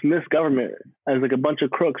just dismiss government as like a bunch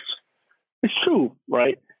of crooks. It's true,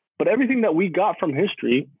 right? But everything that we got from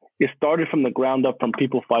history is started from the ground up from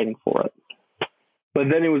people fighting for it. But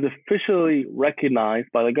then it was officially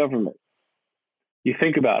recognized by the government. You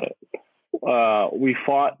think about it. We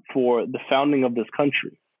fought for the founding of this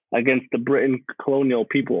country against the Britain colonial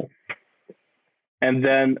people. And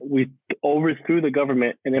then we overthrew the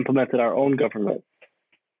government and implemented our own government.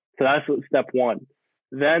 So that's step one.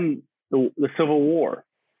 Then the Civil War.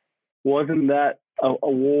 Wasn't that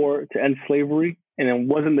a war to end slavery? And then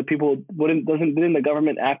didn't the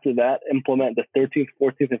government after that implement the 13th,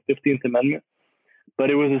 14th, and 15th Amendment? But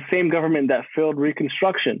it was the same government that failed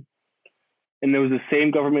Reconstruction. And it was the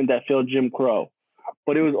same government that failed Jim Crow.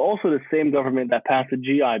 But it was also the same government that passed the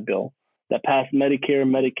GI Bill, that passed Medicare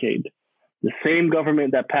and Medicaid. The same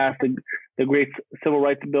government that passed the Great Civil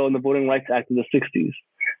Rights Bill and the Voting Rights Act of the 60s.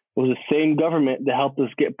 It was the same government that helped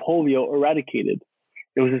us get polio eradicated.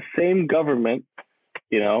 It was the same government,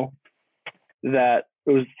 that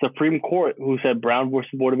it was the Supreme Court who said Brown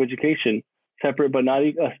versus Board of Education, separate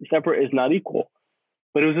is not equal.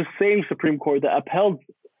 But it was the same Supreme Court that upheld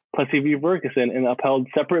Plessy v. Ferguson and upheld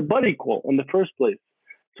separate but equal in the first place.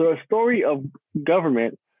 So a story of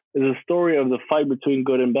government is a story of the fight between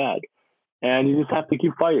good and bad. And you just have to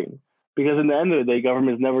keep fighting, because in the end of the day,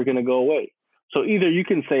 government is never going to go away. So either you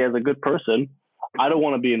can say, as a good person, I don't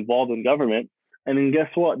want to be involved in government. And then guess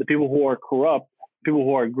what? The people who are corrupt, people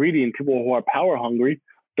who are greedy, and people who are power hungry,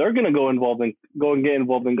 they're going to go and get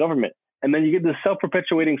involved in government. And then you get this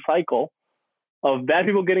self-perpetuating cycle of bad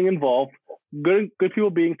people getting involved, good people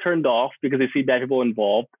being turned off because they see bad people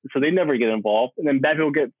involved, so they never get involved, and then bad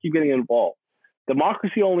people keep getting involved.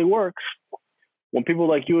 Democracy only works when people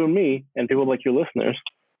like you and me and people like your listeners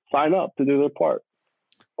sign up to do their part.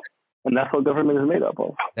 And that's what government is made up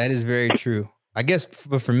of. That is very true. I guess,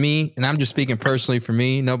 but for me, and I'm just speaking personally for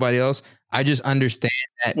me, nobody else, I just understand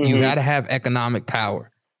that you got to have economic power,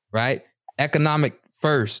 right? Economic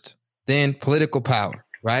first, then political power,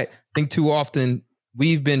 right? I think too often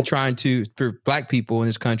we've been trying to, for Black people in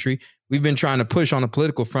this country, we've been trying to push on the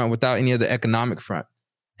political front without any of the economic front.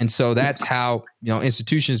 And so that's how,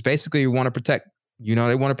 institutions basically want to protect, they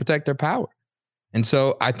want to protect their power. And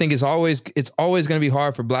so I think it's always going to be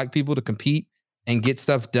hard for Black people to compete and get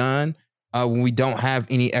stuff done when we don't have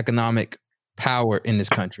any economic power in this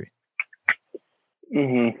country.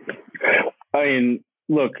 I mean,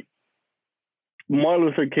 look, Martin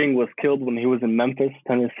Luther King was killed when he was in Memphis,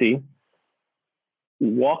 Tennessee,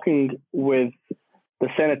 walking with the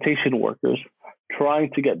sanitation workers,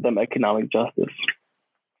 trying to get them economic justice.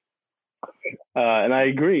 And I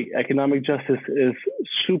agree, economic justice is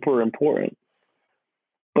super important.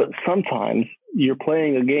 But sometimes you're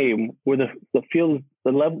playing a game where the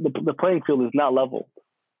playing field is not level,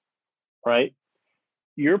 right?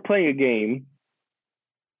 You're playing a game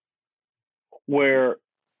where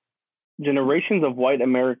generations of white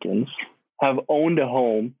Americans have owned a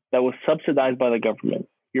home that was subsidized by the government.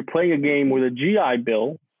 You're playing a game where the GI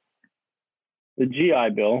Bill,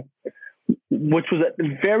 which was a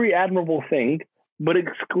very admirable thing, but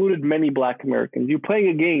excluded many Black Americans. You're playing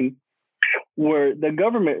a game where the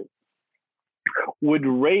government would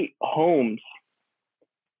rate homes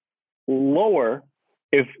lower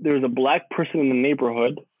if there was a Black person in the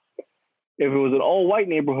neighborhood. If it was an all-white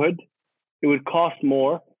neighborhood, it would cost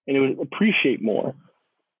more and it would appreciate more,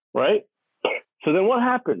 right? So then what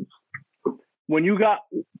happens? When you got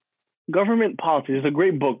government policy, there's a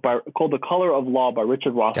great book called The Color of Law by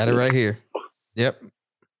Richard Rothfuss. Got it right here. Yep.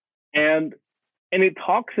 And it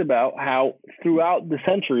talks about how throughout the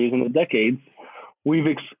centuries and the decades,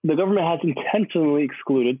 the government has intentionally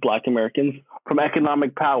excluded Black Americans from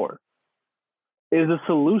economic power. Is a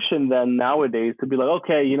solution then nowadays to be like,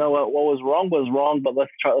 okay, you know what was wrong, but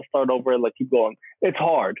let's start over and keep going. It's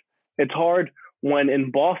hard. It's hard when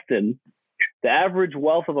in Boston, the average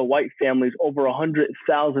wealth of a white family is over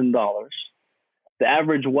 $100,000. The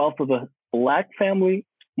average wealth of a Black family,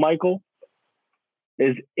 Michael,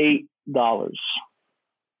 is $8.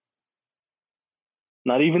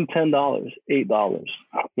 Not even $10, $8.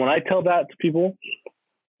 When I tell that to people,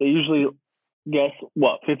 they usually guess,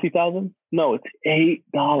 what, 50,000? No, it's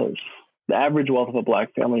 $8. The average wealth of a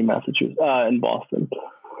Black family in Massachusetts, in Boston.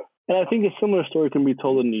 And I think a similar story can be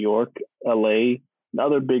told in New York, LA, and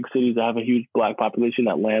other big cities that have a huge Black population,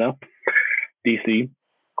 Atlanta, DC.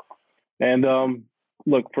 And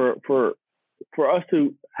look, for us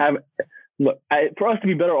to have, for us to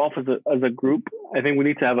be better off as a group, I think we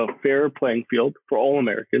need to have a fair playing field for all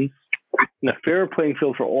Americans. And a fair playing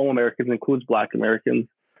field for all Americans includes Black Americans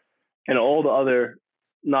and all the other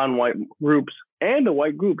non-white groups and the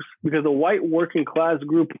white groups, because the white working class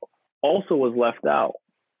group also was left out.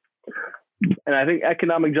 And I think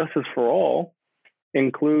economic justice for all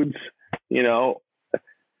includes, no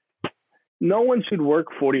one should work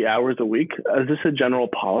 40 hours a week as just a general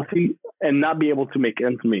policy and not be able to make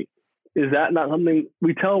ends meet. Is that not something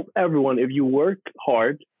we tell everyone? If you work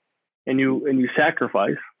hard and you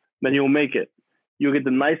sacrifice, then you'll make it. You'll get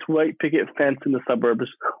the nice white picket fence in the suburbs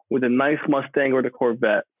with a nice Mustang or the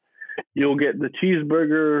Corvette. You'll get the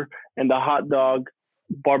cheeseburger and the hot dog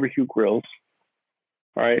barbecue grills.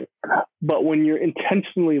 All right. But when you're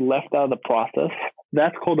intentionally left out of the process,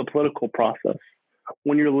 that's called the political process.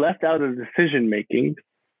 When you're left out of decision making,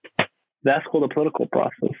 that's called the political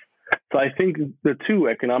process. So I think the two,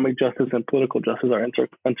 economic justice and political justice, are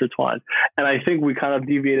intertwined. And I think we kind of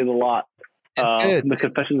deviated a lot. The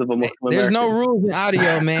Confessions of a Muslim There's American. no rules in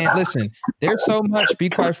audio, man. Listen, there's so much, be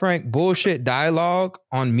quite frank, bullshit dialogue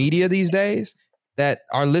on media these days that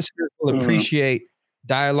our listeners will appreciate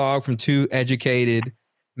dialogue from two educated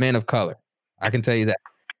men of color. I can tell you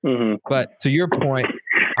that. But to your point,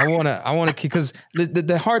 I want to, because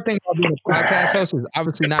the hard thing about being a podcast host is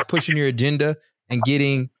obviously not pushing your agenda and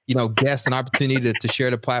getting, guests an opportunity to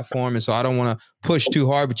share the platform. And so I don't want to push too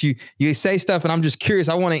hard, but you say stuff and I'm just curious.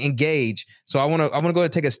 I want to engage. So I want to go ahead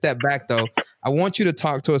and take a step back though. I want you to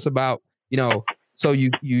talk to us about, so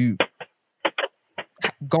you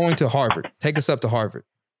going to Harvard. Take us up to Harvard.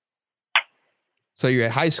 So you're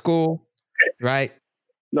at high school, right?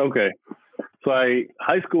 Okay. So I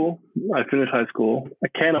finished high school. I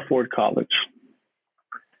can't afford college.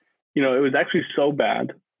 It was actually so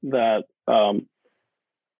bad that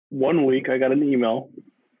 1 week I got an email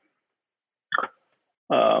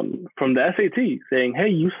from the SAT saying, hey,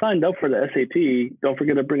 you signed up for the SAT. Don't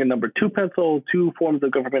forget to bring a number 2 pencil, 2 forms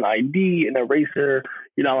of government ID, an eraser.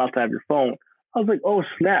 You're not allowed to have your phone. I was like, oh,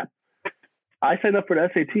 snap. I signed up for the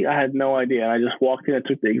SAT. I had no idea. I just walked in and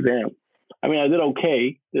took the exam. I mean, I did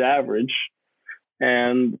okay, did average,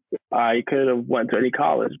 and I could have went to any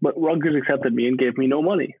college. But Rutgers accepted me and gave me no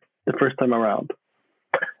money the first time around.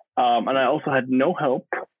 And I also had no help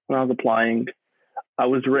when I was applying. I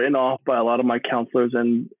was written off by a lot of my counselors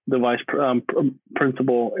and the vice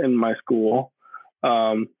principal in my school.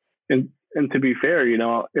 And to be fair,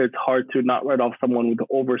 it's hard to not write off someone with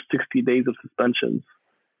over 60 days of suspensions.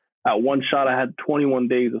 At one shot, I had 21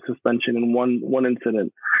 days of suspension in one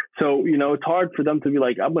incident. So, it's hard for them to be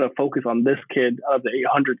like, I'm going to focus on this kid out of the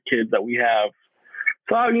 800 kids that we have.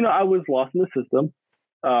 So, I was lost in the system.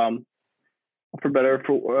 For better,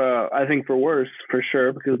 I think for worse, for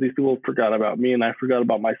sure, because these people forgot about me and I forgot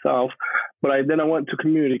about myself. But I went to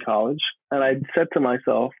community college, and I said to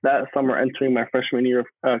myself that summer entering my freshman year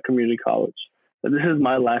of community college, that this is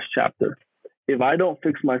my last chapter. If I don't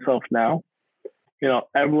fix myself now,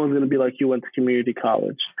 everyone's going to be like, you went to community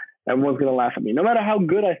college. Everyone's going to laugh at me. No matter how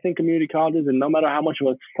good I think community college is, and no matter how much of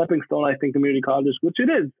a stepping stone I think community college is, which it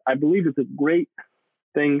is, I believe it's a great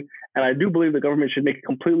thing. And I do believe the government should make it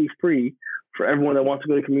completely free for everyone that wants to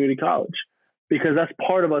go to community college, because that's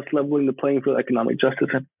part of us leveling the playing field, economic justice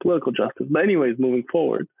and political justice. But anyways, moving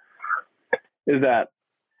forward, is that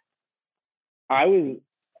I was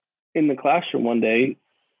in the classroom one day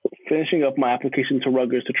finishing up my application to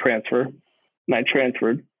Rutgers to transfer, and I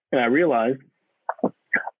transferred, and I realized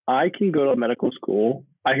I can go to medical school.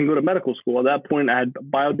 At that point, I had a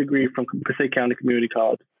bio degree from Passaic County Community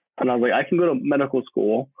College, and I was like, I can go to medical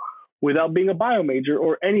school without being a bio major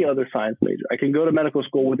or any other science major. I can go to medical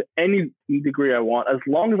school with any degree I want, as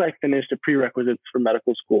long as I finish the prerequisites for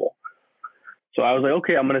medical school. So I was like,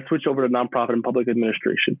 okay, I'm going to switch over to nonprofit and public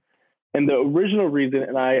administration. And the original reason,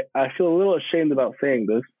 and I feel a little ashamed about saying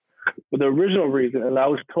this, but the original reason, and I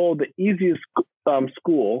was told the easiest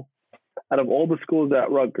school out of all the schools at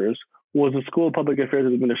Rutgers was the School of Public Affairs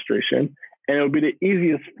and Administration, and it would be the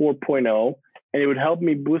easiest 4.0, and it would help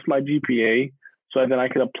me boost my GPA, so then I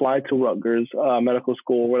could apply to Rutgers medical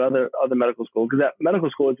school or other medical school, because that medical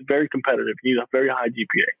school is very competitive. You need a very high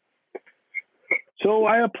GPA. So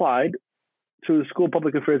I applied to the School of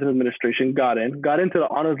Public Affairs and Administration, got into the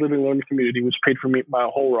Honors Living Learning community, which paid for me my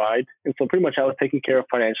whole ride. And so pretty much I was taken care of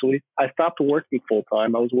financially. I stopped working full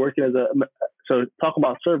time. I was working so talk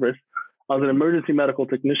about service, I was an emergency medical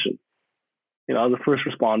technician. I was a first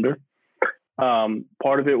responder.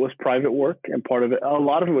 Part of it was private work, and a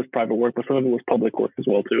lot of it was private work, but some of it was public work as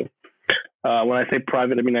well too. When I say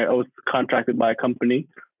private, I mean I was contracted by a company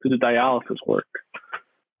to do dialysis work,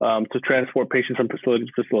 to transport patients from facility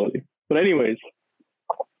to facility. But anyways,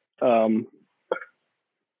 I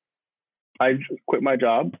quit my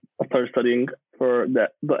job. I started studying for the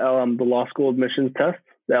law school admissions test,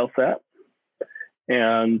 the LSAT,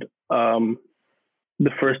 and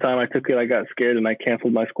the first time I took it, I got scared and I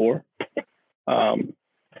canceled my score.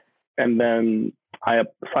 And then I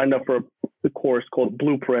signed up for the course called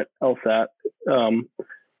Blueprint LSAT,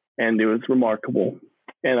 and it was remarkable.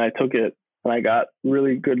 And I took it, and I got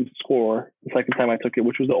really good score the second time I took it,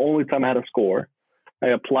 which was the only time I had a score. I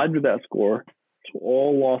applied with that score to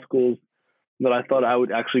all law schools that I thought I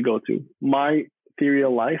would actually go to. My theory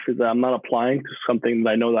of life is that I'm not applying to something that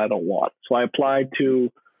I know that I don't want. So I applied to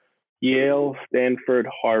Yale, Stanford,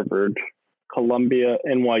 Harvard, Columbia,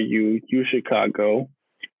 NYU, UChicago,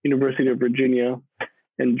 University of Virginia,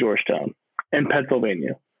 and Georgetown, and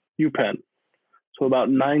Pennsylvania, UPenn. So about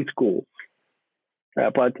 9 schools. I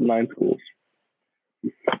applied to 9 schools.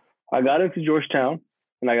 I got into Georgetown,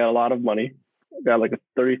 and I got a lot of money. I got like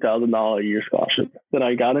a $30,000 a year scholarship. Then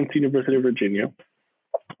I got into University of Virginia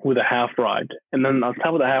with a half ride. And then on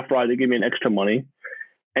top of the half ride, they gave me an extra money.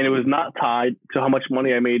 And it was not tied to how much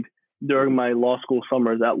money I made during my law school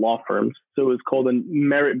summers at law firms. So it was called a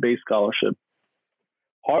merit-based scholarship.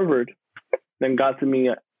 Harvard then got to me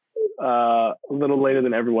a little later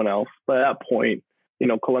than everyone else. But at that point,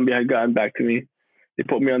 Columbia had gotten back to me. They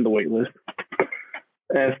put me on the wait list.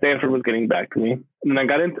 and Stanford was getting back to me. And then I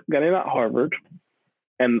got in at Harvard,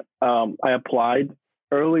 and I applied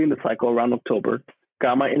early in the cycle around October.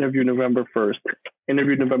 Got my interview November 1st,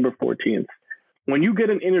 interviewed November 14th. When you get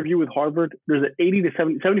an interview with Harvard, there's an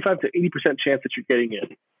 75 to 80% chance that you're getting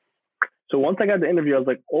in. So once I got the interview, I was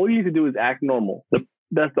like, all you need to do is act normal.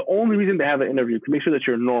 That's the only reason to have an interview, to make sure that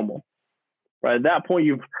you're normal. Right? At that point,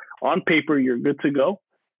 on paper, you're good to go.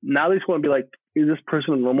 Now they just want to be like, is this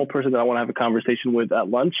person a normal person that I want to have a conversation with at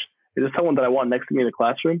lunch? Is this someone that I want next to me in the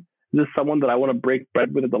classroom? Is this someone that I want to break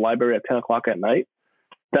bread with at the library at 10 o'clock at night?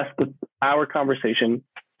 That's our conversation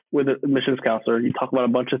with the admissions counselor. You talk about a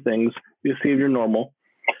bunch of things. You see if you're normal.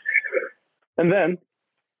 And then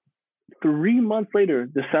 3 months later,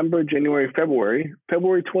 December, January, February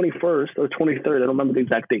 21st or 23rd, I don't remember the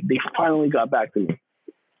exact date, they finally got back to me.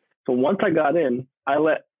 So once I got in, I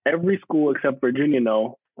let every school except Virginia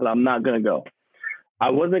know that I'm not going to go.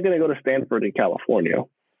 I wasn't going to go to Stanford in California.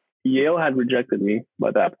 Yale had rejected me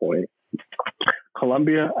by that point.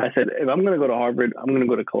 Columbia, I said, if I'm going to go to Harvard, I'm going to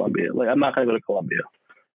go to Columbia. Like, I'm not going to go to Columbia.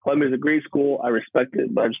 Columbia is a great school. I respect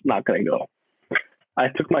it, but I'm just not going to go. I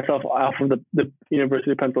took myself off of the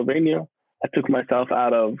University of Pennsylvania. I took myself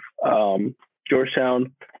out of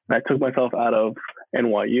Georgetown. And I took myself out of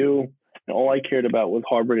NYU. And all I cared about was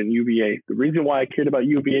Harvard and UVA. The reason why I cared about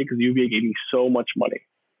UVA, because UVA gave me so much money.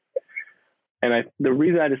 And the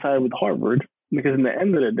reason I decided with Harvard, because in the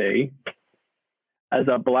end of the day, as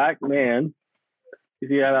a black man, you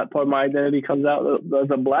see how that part of my identity comes out? As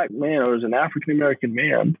a black man or as an African-American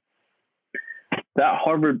man, that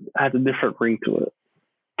Harvard has a different ring to it,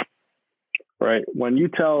 right? When you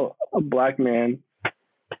tell a black man,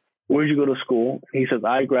 where'd you go to school? He says,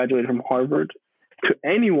 I graduated from Harvard. To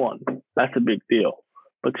anyone, that's a big deal.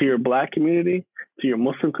 But to your black community, to your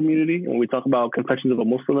Muslim community, when we talk about Confessions of a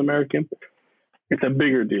Muslim American, it's a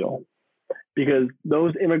bigger deal. Because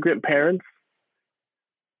those immigrant parents,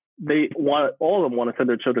 all of them want to send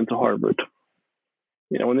their children to Harvard.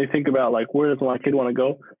 You know, when they think about like, where does my kid want to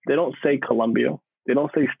go? They don't say Columbia. They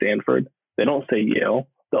don't say Stanford. They don't say Yale.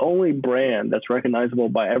 The only brand that's recognizable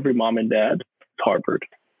by every mom and dad is Harvard.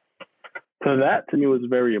 So that to me was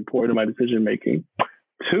very important in my decision making.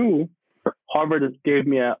 2, Harvard gave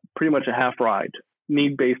me pretty much a half ride,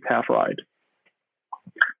 need-based half ride.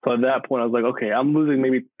 So at that point, I was like, okay, I'm losing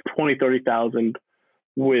maybe 20, 30,000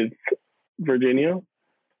 with Virginia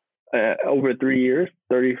over 3 years,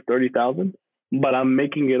 30,000, but I'm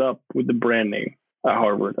making it up with the brand name at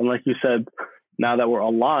Harvard. And like you said, now that we're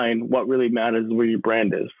aligned, what really matters is where your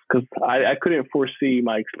brand is. Because I couldn't foresee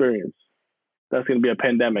my experience. That's going to be a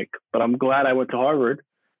pandemic, but I'm glad I went to Harvard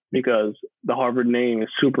because the Harvard name is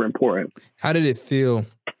super important. How did it feel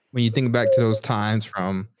when you think back to those times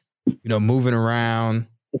from, moving around,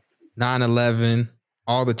 9/11,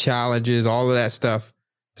 all the challenges, all of that stuff,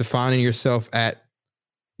 to finding yourself at,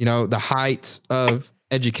 the heights of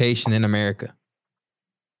education in America?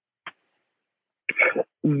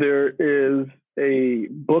 There is a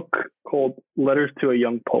book called Letters to a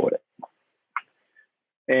Young Poet.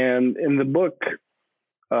 And in the book,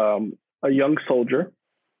 a young soldier,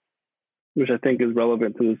 which I think is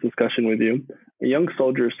relevant to this discussion with you, a young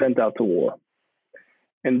soldier is sent out to war.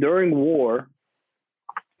 And during war,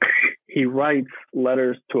 he writes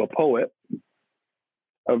letters to a poet,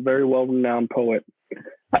 a very well-renowned poet.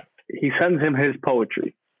 He sends him his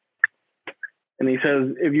poetry. And he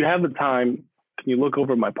says, if you have the time, can you look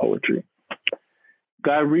over my poetry?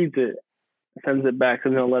 Guy reads it, sends it back,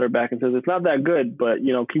 sends him a letter back and says, it's not that good, but,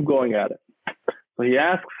 keep going at it. So he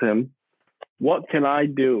asks him, what can I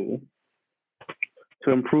do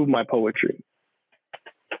to improve my poetry?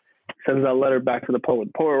 Sends that letter back to the poet.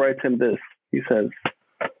 The poet writes him this. He says,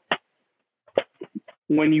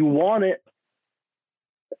 when you want it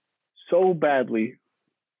so badly,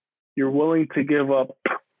 you're willing to give up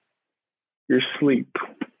your sleep.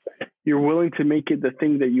 You're willing to make it the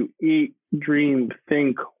thing that you eat, dream,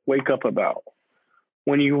 think, wake up about.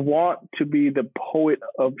 When you want to be the poet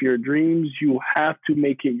of your dreams, you have to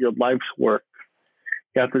make it your life's work.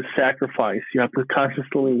 You have to sacrifice. You have to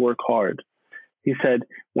consistently work hard. He said,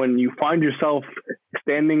 when you find yourself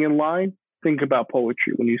standing in line, think about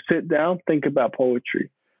poetry. When you sit down, think about poetry.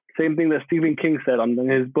 Same thing that Stephen King said in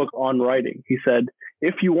his book On Writing. He said,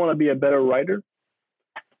 if you want to be a better writer,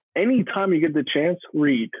 anytime you get the chance,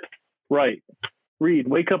 read, write, read.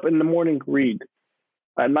 Wake up in the morning, read.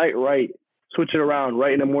 At night, write. Switch it around.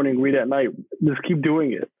 Write in the morning, read at night. Just keep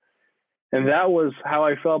doing it. And that was how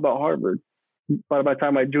I felt about Harvard. By the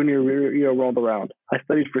time my junior year rolled around, I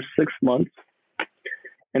studied for 6 months.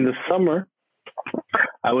 In the summer,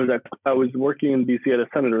 I was working in DC at a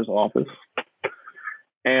senator's office.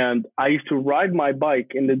 And I used to ride my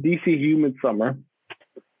bike in the DC humid summer.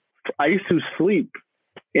 I used to sleep.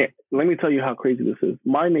 Let me tell you how crazy this is.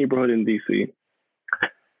 My neighborhood in DC,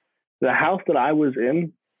 the house that I was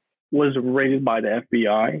in was raided by the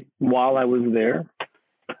FBI while I was there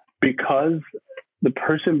because the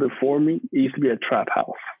person before me, it used to be a trap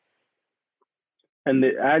house. And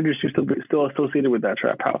the address used to be still associated with that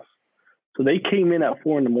trap house. So they came in at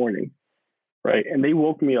 4 a.m, right? And they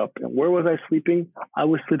woke me up. And where was I sleeping? I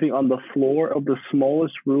was sleeping on the floor of the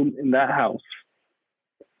smallest room in that house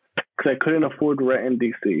because I couldn't afford rent in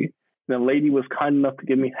DC. And the lady was kind enough to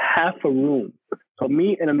give me half a room. So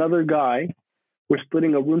me and another guy were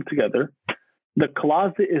splitting a room together. The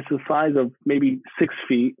closet is the size of maybe 6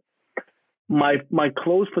 feet. My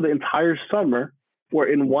clothes for the entire summer were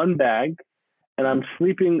in one bag, and I'm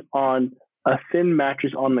sleeping on a thin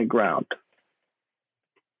mattress on the ground.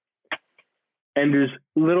 And there's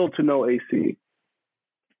little to no AC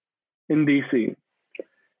in DC.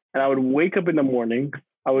 And I would wake up in the morning.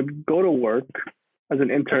 I would go to work as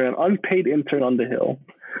an intern, an unpaid intern on the Hill.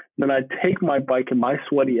 Then I'd take my bike and my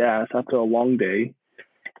sweaty ass after a long day,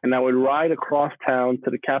 and I would ride across town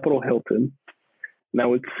to the Capitol Hilton, and I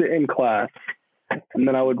would sit in class, and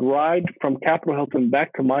then I would ride from Capitol Hilton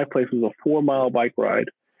back to my place. It was a 4-mile bike ride.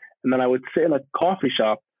 And then I would sit in a coffee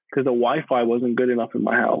shop because the Wi-Fi wasn't good enough in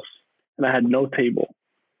my house, and I had no table.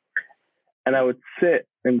 And I would sit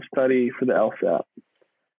and study for the LSAT.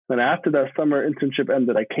 Then after that summer internship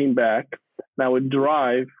ended, I came back, and I would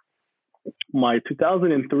drive my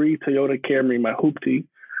 2003 Toyota Camry, my Hoopty,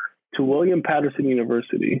 to William Patterson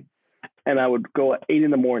University. And I would go at 8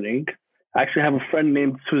 a.m. I actually have a friend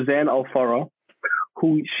named Suzanne Alfaro,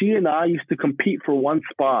 who she and I used to compete for one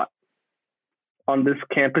spot on this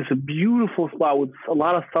campus, a beautiful spot with a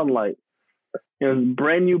lot of sunlight. It was a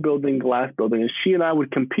brand new building, glass building. And she and I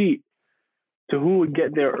would compete to who would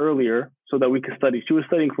get there earlier so that we could study. She was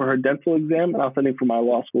studying for her dental exam, and I was studying for my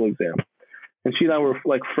law school exam. And she and I were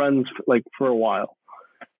like friends like for a while.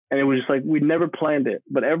 And it was just like, we never planned it.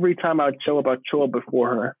 But every time I'd show up before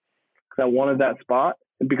her because I wanted that spot.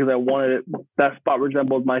 And because I wanted it, that spot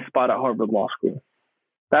resembled my spot at Harvard Law School.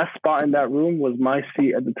 That spot in that room was my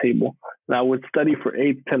seat at the table. And I would study for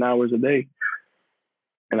 8 to 10 hours a day.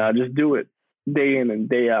 And I'd just do it day in and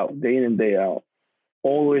day out,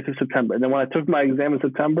 all the way through September. And then when I took my exam in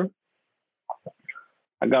September,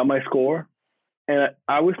 I got my score. And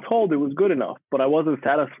I was told it was good enough, but I wasn't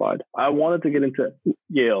satisfied. I wanted to get into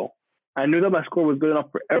Yale. I knew that my score was good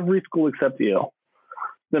enough for every school except Yale.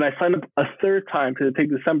 Then I signed up a third time to take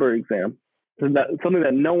the December exam. Something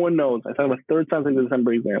that no one knows. I signed up a third time to take the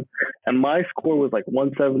December exam. And my score was like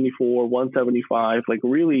 174, 175, like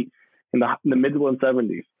really in the mid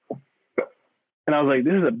 170s. And I was like,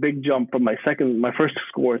 this is a big jump from my first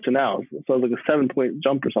score to now. So it was like a 7-point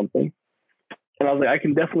jump or something. And I was like, I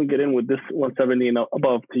can definitely get in with this 170 and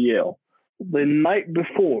above to Yale. The night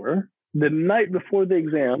before the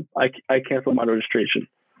exam, I canceled my registration.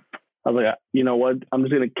 I was like, you know what? I'm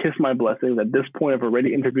just going to kiss my blessings. At this point, I've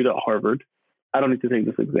already interviewed at Harvard. I don't need to take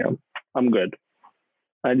this exam. I'm good.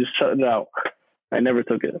 I just shut it out. I never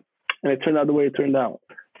took it. And it turned out the way it turned out.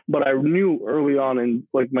 But I knew early on in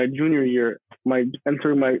like my junior year,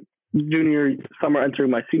 entering my junior summer, entering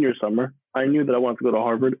my senior summer, I knew that I wanted to go to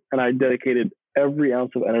Harvard, and I dedicated every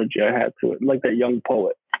ounce of energy I had to it, like that young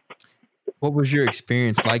poet. What was your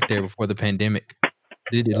experience like there before the pandemic?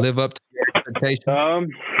 Did it live up to your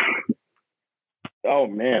expectations? Oh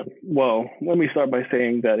man. Well, let me start by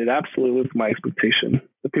saying that it absolutely lived my expectation.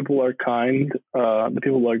 The people are kind. The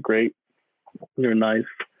people are great. They're nice.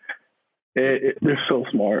 They're so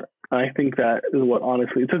smart. I think that is what,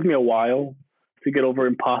 honestly, it took me a while to get over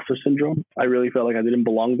imposter syndrome. I really felt like I didn't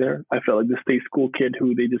belong there. I felt like the state school kid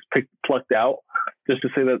who they just plucked out just to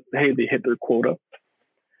say that, hey, they hit their quota.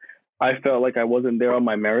 I felt like I wasn't there on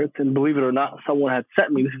my merits. And believe it or not, someone had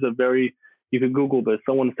sent me, you can Google this.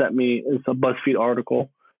 Someone sent me, it's a BuzzFeed article.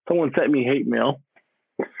 Someone sent me hate mail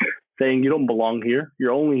saying, you don't belong here.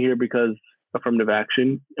 You're only here because of affirmative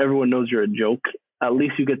action. Everyone knows you're a joke. At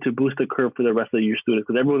least you get to boost the curve for the rest of your students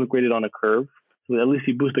because everyone's graded on a curve. So at least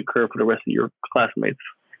you boost the curve for the rest of your classmates.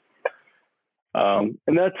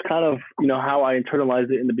 And that's kind of, how I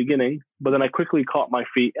internalized it in the beginning. But then I quickly caught my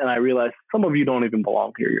feet and I realized some of you don't even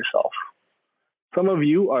belong here yourself. Some of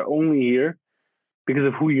you are only here because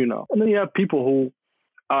of who you know. And then you have people who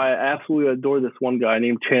I absolutely adore. This one guy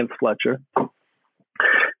named Chance Fletcher.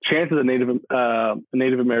 Chance is a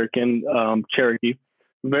Native American Cherokee,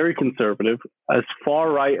 very conservative, as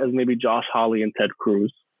far right as maybe Josh Hawley and Ted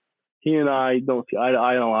Cruz. He and I don't see eye to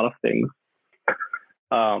eye on a lot of things,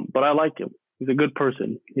 but I like him. He's a good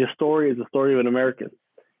person. His story is the story of an American.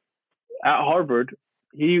 at Harvard,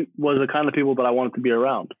 he was the kind of people that I wanted to be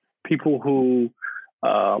around. People who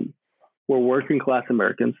were working class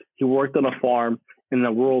Americans. He worked on a farm in the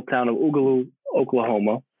rural town of Oogaloo,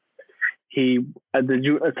 Oklahoma. He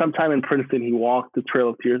sometime in Princeton, he walked the Trail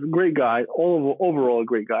of Tears. Great guy, overall a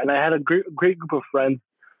great guy. And I had a great group of friends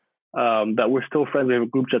that we're still friends. We have a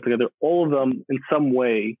group chat together. All of them, in some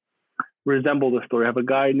way, resemble the story. I have a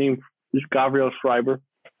guy named Gavriel Schreiber.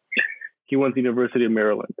 He went to the University of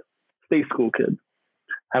Maryland, state school kid.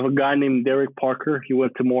 I have a guy named Derek Parker. He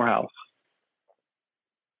went to Morehouse.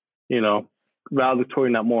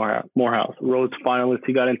 Valedictorian at Morehouse. Rhodes finalist.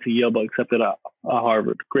 He got into Yale but accepted at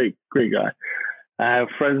Harvard. Great guy. I have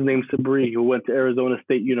friends named Sabri who went to Arizona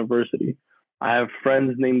State University. I have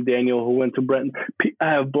friends named Daniel who went to Brenton.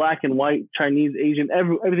 I have black and white, Chinese, Asian,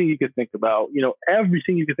 everything you could think about.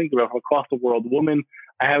 Everything you could think about from across the world. Women.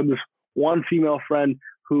 I have this one female friend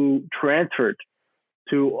who transferred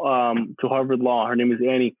to Harvard Law. Her name is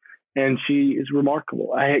Annie, and she is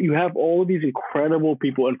remarkable. You have all of these incredible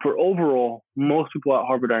people, and for overall, most people at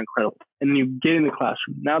Harvard are incredible. And you get in the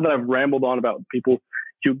classroom. Now that I've rambled on about people,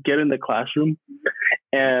 you get in the classroom,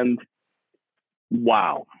 and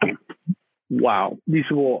wow, these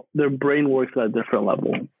people, their brain works at a different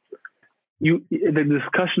level. The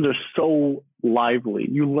discussions are so lively.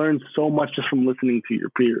 You learn so much just from listening to your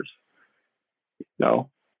peers.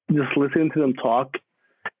 Just listening to them talk,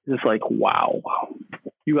 just like, wow,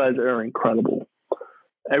 you guys are incredible.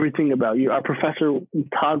 Everything about you. Our professor,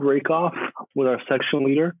 Todd Rakoff, was our section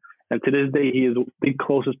leader. And to this day, he is the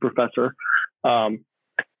closest professor.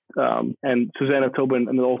 And Susanna Tobin,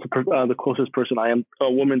 and also the closest person I am,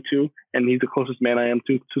 a woman too. And he's the closest man I am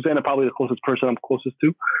to. Susanna, probably the closest person I'm closest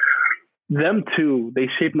to. Them two, they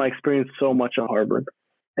shaped my experience so much at Harvard.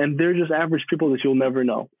 And they're just average people that you'll never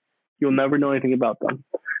know. You'll never know anything about them.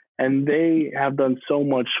 And they have done so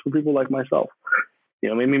much for people like myself.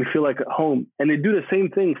 Made me feel like at home. And they do the same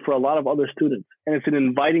thing for a lot of other students. And it's an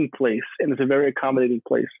inviting place, and it's a very accommodating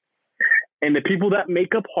place. And the people that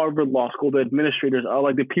make up Harvard Law School, the administrators, are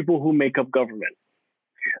like the people who make up government.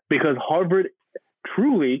 Because Harvard,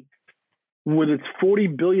 truly, with its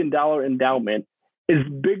 $40 billion endowment, is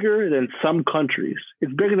bigger than some countries.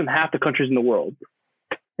 It's bigger than half the countries in the world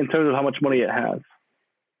in terms of how much money it has.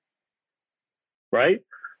 Right?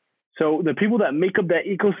 So the people that make up that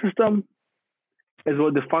ecosystem is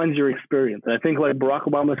what defines your experience. And I think, like Barack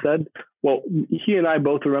Obama said, what he and I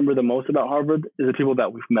both remember the most about Harvard is the people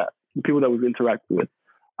that we've met, the people that we've interacted with.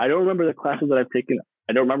 I don't remember the classes that I've taken.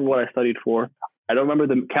 I don't remember what I studied for. I don't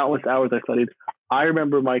remember the countless hours I studied. I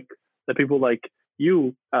remember, Mike, the people like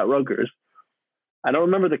you at Rutgers. I don't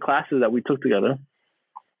remember the classes that we took together.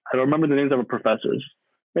 I don't remember the names of our professors.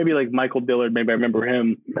 Maybe like Michael Dillard, maybe I remember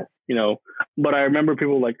him, but I remember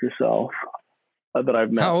people like yourself that I've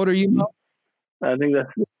met. How old are you now? I think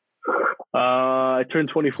I turned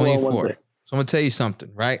 24 on Wednesday. So I'm going to tell you something,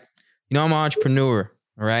 right? I'm an entrepreneur,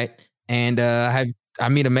 right? And I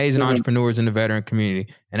meet amazing entrepreneurs in the veteran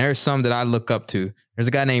community. And there's some that I look up to. There's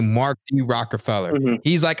a guy named Mark D. Rockefeller.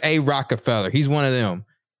 He's like a Rockefeller. He's one of them.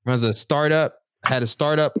 Runs a startup, had a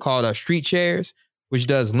startup called Street Shares, which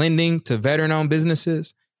does lending to veteran-owned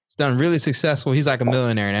businesses. It's done really successful. He's like a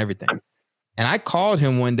millionaire and everything. And I called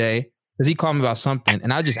him one day because he called me about something.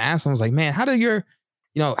 And I just asked him, I was like, man, how do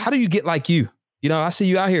you get like you? I see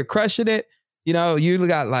you out here crushing it. You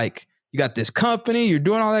got this company, you're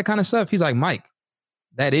doing all that kind of stuff. He's like, Mike,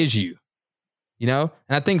 that is you. And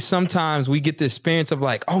I think sometimes we get the experience of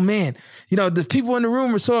like, oh man, the people in the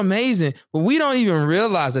room are so amazing, but we don't even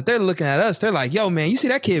realize that they're looking at us. They're like, yo, man, you see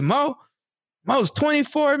that kid, Mo? Mo's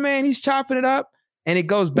 24, man. He's chopping it up. And it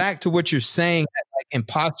goes back to what you're saying, like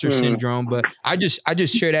imposter syndrome. But I just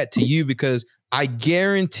share that to you because I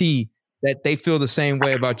guarantee that they feel the same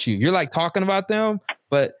way about you. You're like talking about them,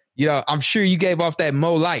 but I'm sure you gave off that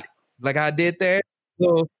Mo light, like I did there,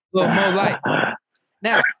 little Mo light.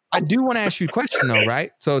 Now, I do want to ask you a question though,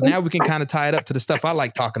 right? So now we can kind of tie it up to the stuff I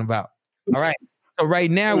like talking about. All right. So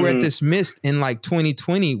right now we're at this mist in like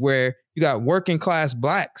 2020 where you got working class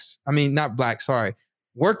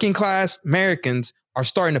working class Americans are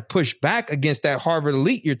starting to push back against that Harvard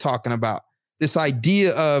elite you're talking about. This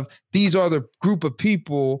idea of these are the group of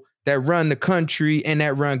people that run the country and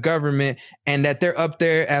that run government, and that they're up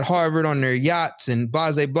there at Harvard on their yachts and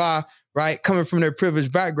blah, blah, blah, right? Coming from their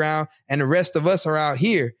privileged background, and the rest of us are out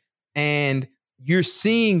here. And you're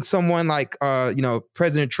seeing someone like,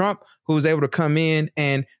 President Trump, who was able to come in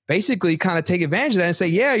and basically kind of take advantage of that and say,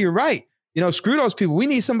 yeah, you're right. Screw those people. We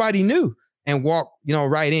need somebody new, and walk,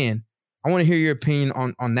 right in. I want to hear your opinion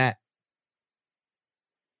on that.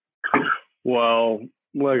 Well,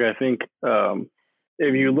 look, I think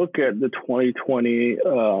if you look at the 2020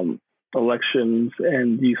 elections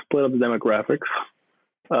and you split up the demographics,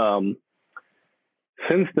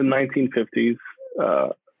 since the 1950s,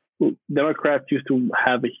 Democrats used to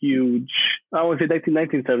have a huge, I would say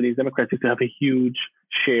 1970s, Democrats used to have a huge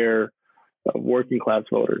share of working class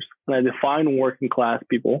voters. And I define working class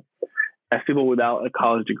people as people without a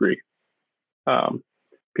college degree.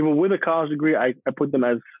 People with a college degree, I put them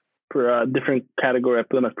as a different category. I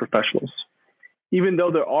put them as professionals. Even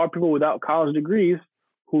though there are people without college degrees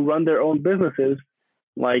who run their own businesses,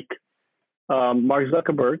 like Mark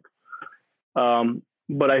Zuckerberg.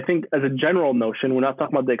 But I think as a general notion, we're not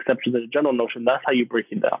talking about the exceptions, as a general notion, that's how you break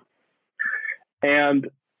it down. And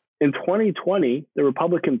in 2020, the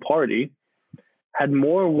Republican Party had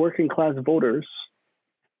more working class voters,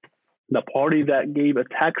 the party that gave a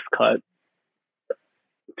tax cut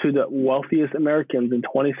to the wealthiest Americans in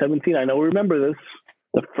 2017. I know we remember this.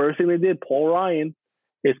 The first thing they did, Paul Ryan,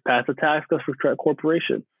 is pass a tax cut for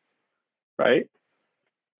corporations, right?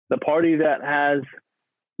 The party that has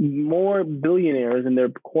more billionaires in their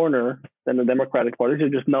corner than the Democratic Party. These are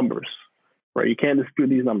just numbers, right? You can't dispute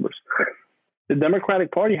these numbers. The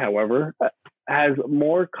Democratic Party, however, has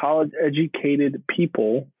more college-educated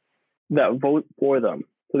people that vote for them.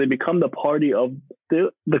 So they become the party of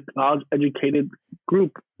the college-educated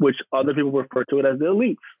group, which other people refer to it as the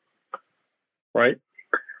elites, right?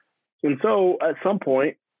 And so at some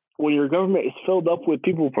point, when your government is filled up with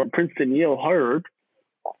people from Princeton, Yale, Harvard,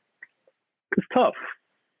 it's tough.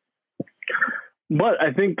 But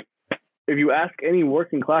I think if you ask any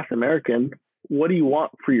working class American, what do you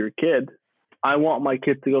want for your kid? I want my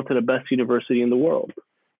kid to go to the best university in the world.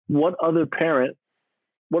 What other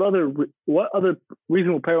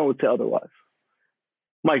reasonable parent would say otherwise?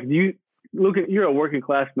 Mike, you're a working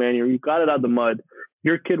class man. You got it out of the mud.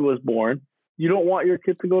 Your kid was born. You don't want your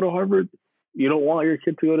kid to go to Harvard? You don't want your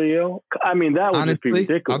kid to go to Yale? I mean, that would just be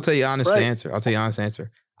ridiculous. I'll tell you honest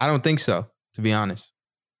answer. I don't think so, to be honest.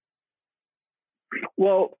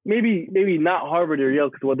 Well, maybe not Harvard or Yale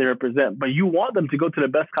because of what they represent, but you want them to go to the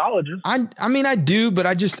best colleges. I mean, I do, but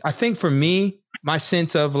I think for me, my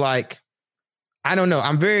sense of like, I don't know,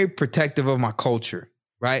 I'm very protective of my culture,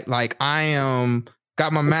 right? Like I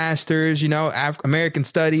got my master's, American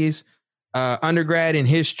studies, undergrad in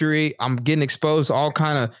history. I'm getting exposed to all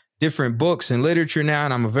kind of different books and literature now,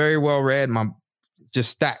 and I'm very well read. I'm just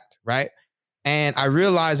stacked, right? And I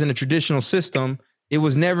realized in the traditional system, it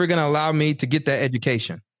was never going to allow me to get that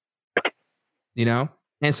education, And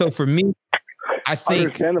so for me, I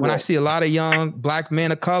think when I see a lot of young Black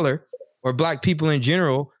men of color or Black people in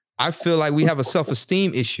general, I feel like we have a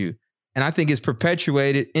self-esteem issue. And I think it's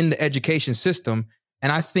perpetuated in the education system. And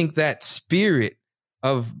I think that spirit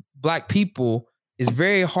of Black people is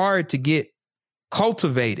very hard to get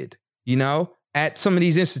cultivated, at some of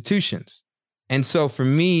these institutions. And so for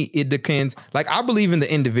me, it depends. Like I believe in the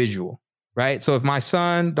individual. Right. So if my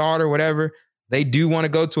son, daughter, whatever, they do want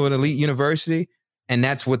to go to an elite university and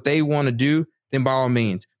that's what they want to do, then by all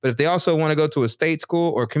means. But if they also want to go to a state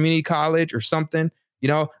school or community college or something,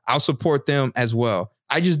 I'll support them as well.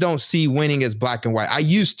 I just don't see winning as black and white. I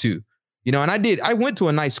used to, and I went to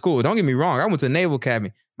a nice school. Don't get me wrong. I went to Naval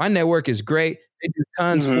Academy. My network is great. They do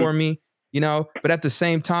tons for me, but at the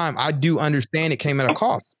same time, I do understand it came at a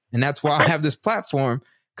cost. And that's why I have this platform,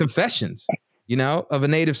 Confessions, of a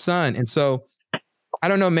Native Son. And so I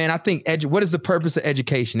don't know, man, I think what is the purpose of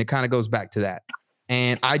education? It kind of goes back to that.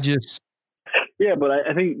 And I just. Yeah, but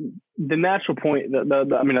I think the natural point, not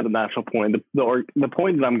the natural point, the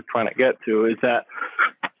point that I'm trying to get to is that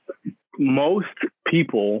most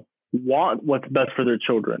people want what's best for their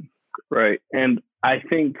children, right? And I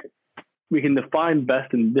think we can define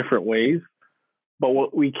best in different ways, but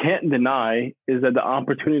what we can't deny is that the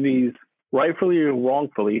opportunities, rightfully or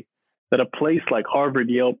wrongfully, that a place like Harvard,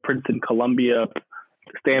 Yale, Princeton, Columbia,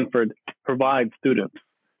 Stanford provide students.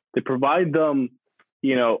 They provide them,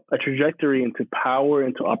 a trajectory into power,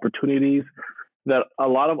 into opportunities that a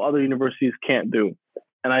lot of other universities can't do.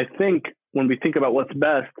 And I think when we think about what's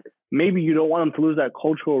best, maybe you don't want them to lose that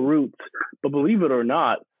cultural roots, but believe it or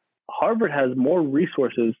not, Harvard has more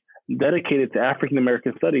resources dedicated to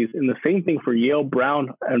African-American studies, and the same thing for Yale, Brown,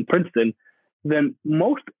 and Princeton, than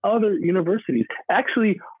most other universities.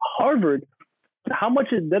 Actually, Harvard, how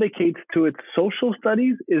much it dedicates to its social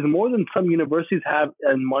studies is more than some universities have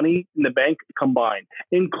and money in the bank combined,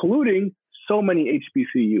 including so many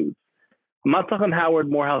HBCUs. I'm not talking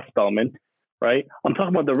Howard, Morehouse, Spelman, right? I'm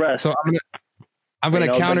talking about the rest. So I'm going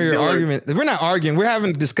to counter your argument. We're not arguing. We're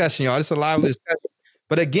having a discussion, y'all. It's a lively discussion.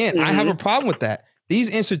 But again, I have a problem with that.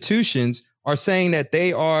 These institutions are saying that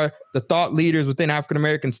they are the thought leaders within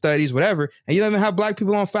African-American studies, whatever, and you don't even have black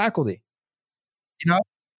people on faculty. You know?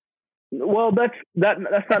 Well, that's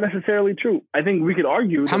not necessarily true. I think we could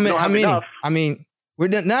argue that we don't have enough. I mean, we're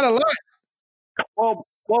not a lot.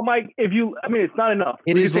 Well, Mike, it's not enough.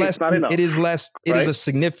 It is less. It's not enough. It is less. It is a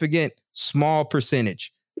significant small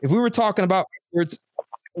percentage. If we were talking about words,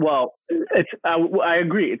 well, I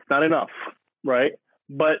agree. It's not enough, right?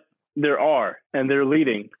 But there are, and they're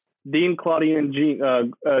leading. Dean Claudian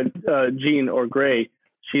Jean or Gray,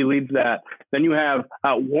 she leads that. Then you have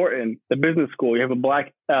at Wharton, the business school. You have a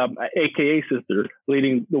black AKA sister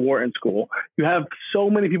leading the Wharton school. You have so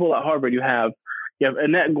many people at Harvard. You have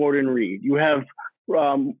Annette Gordon-Reed. You have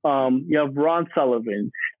Ron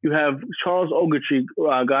Sullivan. You have Charles Ogletree.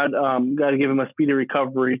 God give him a speedy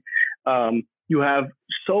recovery. You have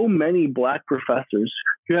so many black professors.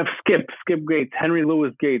 You have Skip Gates, Henry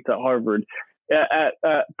Louis Gates at Harvard. At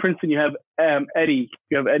Princeton, you have Eddie.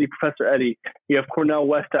 You have Professor Eddie. You have Cornel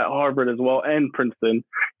West at Harvard as well, and Princeton.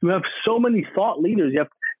 You have so many thought leaders.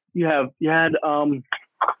 You had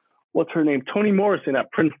what's her name? Toni Morrison at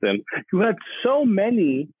Princeton. You had so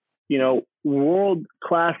many,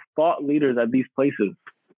 world-class thought leaders at these places,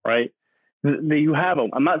 right? You have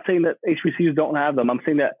them. I'm not saying that HBCUs don't have them. I'm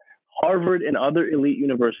saying that Harvard and other elite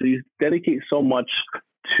universities dedicate so much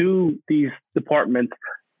to these departments,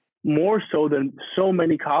 more so than so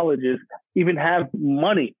many colleges even have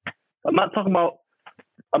money. I'm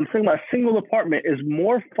saying my single department is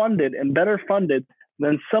more funded and better funded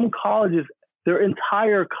than some colleges. Their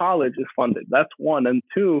entire college is funded. That's one. And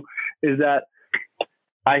two is that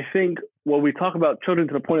I think when we talk about children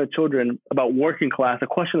to the point of children, about working class, the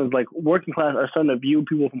question is like working class are starting to view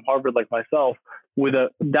people from Harvard like myself with a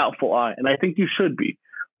doubtful eye. And I think you should be.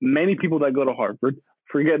 Many people that go to Harvard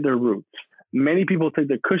forget their roots. Many people take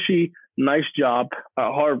the cushy, nice job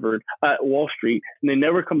at Harvard, at Wall Street, and they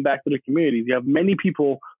never come back to their communities. You have many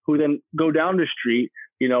people who then go down the street,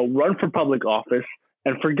 run for public office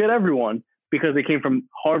and forget everyone because they came from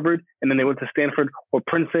Harvard and then they went to Stanford or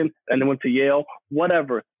Princeton and they went to Yale,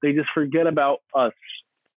 whatever. They just forget about us,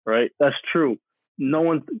 right? That's true. No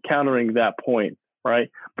one's countering that point,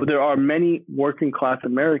 right? But there are many working class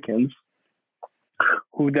Americans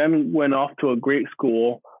who then went off to a great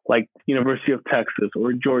school like University of Texas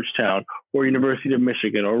or Georgetown or University of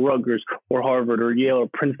Michigan or Rutgers or Harvard or Yale or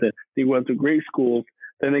Princeton. They went to great schools,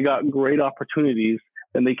 then they got great opportunities,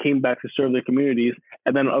 then they came back to serve their communities,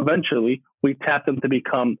 and then eventually we tapped them to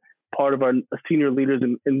become part of our senior leaders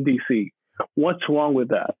in DC. What's wrong with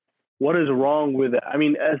that? What is wrong with it? I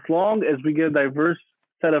mean, as long as we get a diverse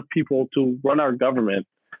set of people to run our government,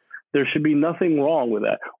 there should be nothing wrong with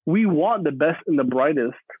that. We want the best and the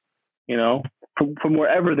brightest, from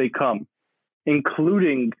wherever they come,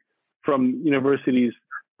 including from universities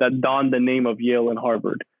that don the name of Yale and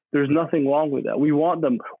Harvard. There's nothing wrong with that. We want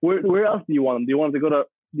them. Where else do you want them? Do you want them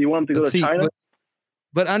to go to China?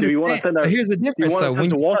 But do you want to send here's the difference. Do you want to send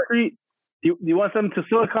to Wall Street? Do you want them to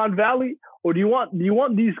Silicon Valley, or do you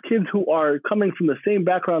want these kids who are coming from the same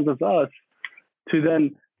backgrounds as us to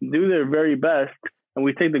then do their very best, and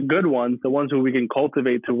we take the good ones, the ones who we can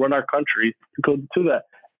cultivate to run our country, to go to that.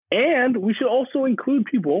 And we should also include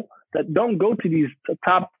people that don't go to these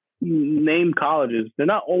top name colleges. They're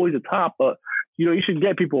not always the top, but you should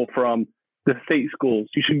get people from the state schools.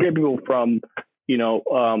 You should get people from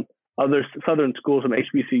other southern schools from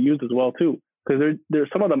HBCUs as well too, because there's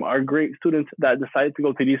some of them are great students that decided to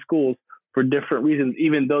go to these schools for different reasons,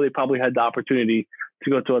 even though they probably had the opportunity to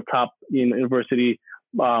go to a top university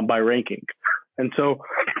by ranking. And so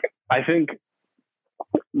I think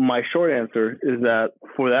my short answer is that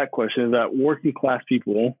for that question is that working class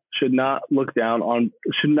people should not look down on,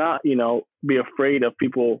 should not, be afraid of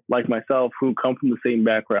people like myself who come from the same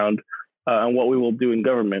background and what we will do in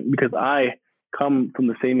government, because I come from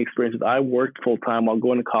the same experiences. I worked full time while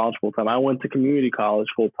going to college full time. I went to community college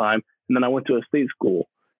full time, and then I went to a state school,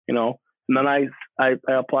 and then I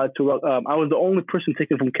applied to, I was the only person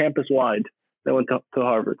taken from campus wide that went to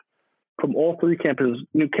Harvard. From all three campuses,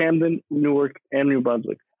 New Camden, Newark, and New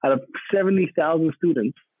Brunswick, out of 70,000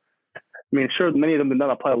 students. I mean, sure, many of them did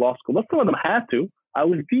not apply to law school, but some of them had to. I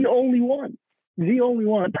was the only one.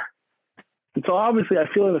 And so obviously I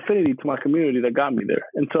feel an affinity to my community that got me there.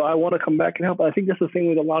 And so I want to come back and help. I think that's the same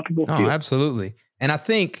way that a lot of people feel. Oh, absolutely. And I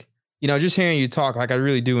think, just hearing you talk, like I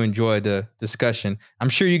really do enjoy the discussion. I'm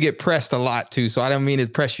sure you get pressed a lot too, so I don't mean to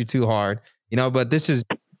press you too hard, but this is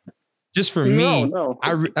just for me. No.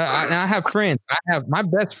 I have friends. I have my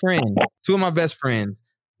best friend, two of my best friends.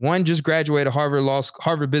 One just graduated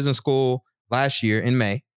Harvard Business School this year in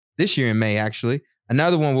May, actually.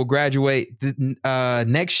 Another one will graduate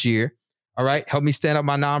next year, All right. Help me stand up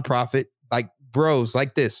my nonprofit, like bros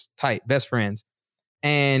like this, tight, best friends.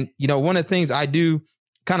 And, one of the things I do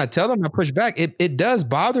kind of tell them, I push back. It does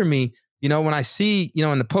bother me, when I see,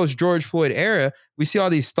 in the post George Floyd era, we see all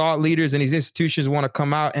these thought leaders and these institutions want to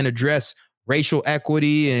come out and address racial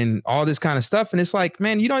equity and all this kind of stuff. And it's like,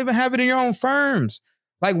 man, you don't even have it in your own firms.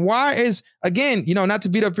 Like, why is, again, not to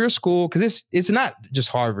beat up your school, because it's not just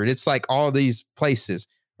Harvard. It's like all these places,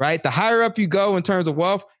 right? The higher up you go in terms of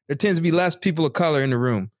wealth, there tends to be less people of color in the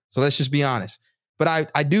room. So let's just be honest. But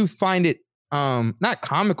I do find it not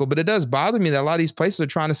comical, but it does bother me that a lot of these places are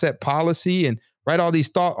trying to set policy and write all these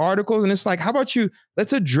thought articles. And it's like, how about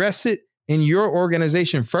let's address it in your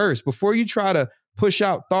organization first before you try to push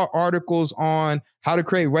out thought articles on how to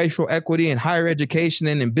create racial equity in higher education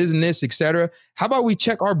and in business, et cetera. How about we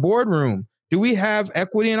check our boardroom? Do we have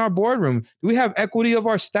equity in our boardroom? Do we have equity of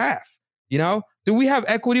our staff? Do we have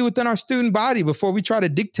equity within our student body before we try to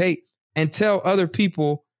dictate and tell other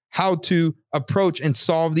people how to approach and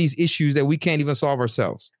solve these issues that we can't even solve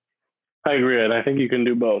ourselves? I agree. And I think you can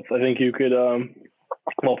do both. I think you could,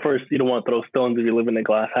 first, you don't want to throw stones if you live in a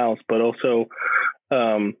glass house, but also,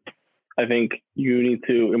 I think you need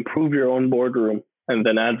to improve your own boardroom and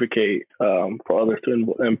then advocate for others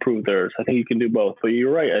to improve theirs. I think you can do both. But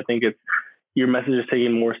you're right. I think your message is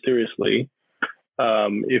taken more seriously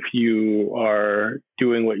if you are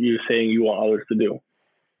doing what you're saying you want others to do.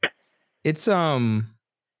 It's and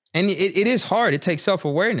it is hard. It takes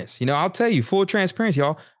self-awareness. I'll tell you, full transparency,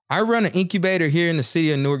 y'all. I run an incubator here in the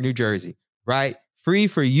city of Newark, New Jersey, right? Free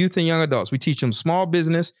for youth and young adults. We teach them small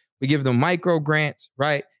business. We give them micro grants,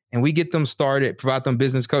 right? And we get them started, provide them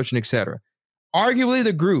business coaching, et cetera. Arguably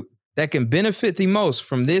the group that can benefit the most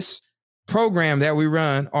from this program that we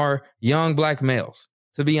run are young Black males,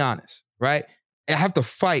 to be honest, right? I have to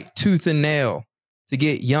fight tooth and nail to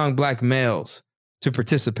get young Black males to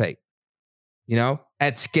participate,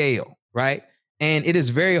 at scale, right? And it is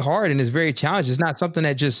very hard and it's very challenging. It's not something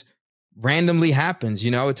that just randomly happens.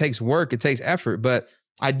 It takes work, it takes effort, but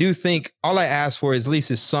I do think all I ask for is at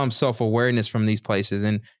least some self-awareness from these places.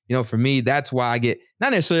 And, for me, that's why I get,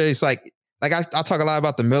 not necessarily, it's like I talk a lot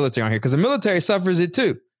about the military on here because the military suffers it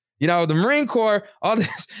too. The Marine Corps, all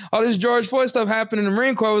this George Floyd stuff happened in the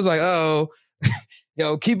Marine Corps was like, oh,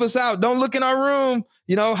 keep us out. Don't look in our room.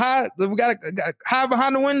 Hide, we got to hide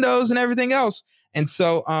behind the windows and everything else. And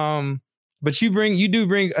so, but you do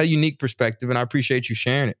bring a unique perspective, and I appreciate you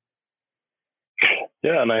sharing it.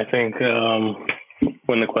 Yeah, and I think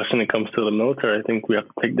when the question comes to the military, I think we have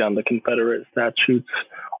to take down the Confederate statutes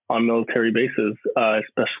on military bases,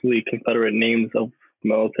 especially Confederate names of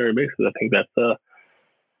military bases. I think that's a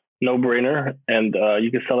no-brainer. And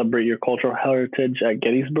you can celebrate your cultural heritage at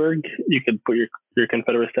Gettysburg. You could put your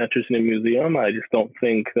Confederate statues in a museum. I just don't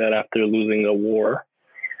think that after losing a war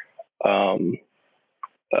and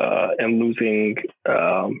losing,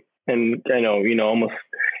 and I know, almost,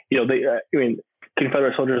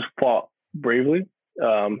 Confederate soldiers fought bravely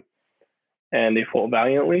and they fought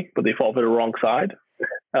valiantly, but they fought for the wrong side.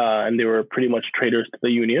 And they were pretty much traitors to the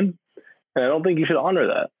Union. And I don't think you should honor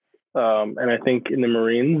that. And I think in the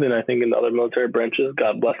Marines and I think in the other military branches,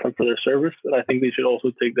 God bless them for their service. And I think they should also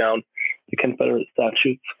take down the Confederate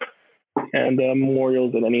statutes and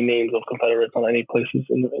memorials and any names of Confederates on any places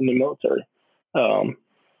in the military.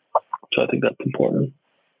 So I think that's important.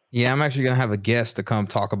 Yeah, I'm actually going to have a guest to come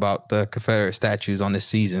talk about the Confederate statues on this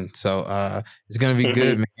season. So it's going to be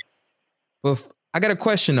good, man. Well, I got a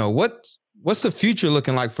question, though. What's the future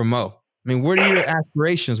looking like for Mo? I mean, what are your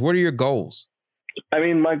aspirations? What are your goals? I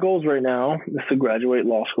mean, my goals right now is to graduate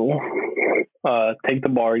law school, take the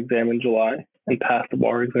bar exam in July and pass the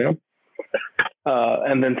bar exam,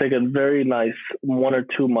 and then take a very nice 1 or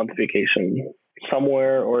 2 month vacation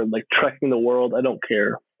somewhere or like trekking the world. I don't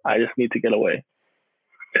care. I just need to get away.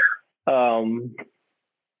 And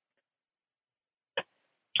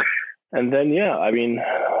then, yeah, I mean,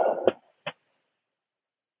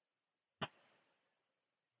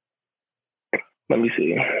 let me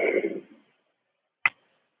see.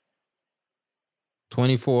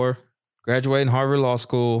 24, graduating Harvard Law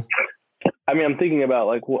School. I mean, I'm thinking about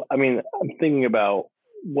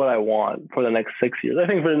what I want for the next 6 years. I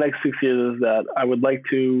think for the next 6 years is that I would like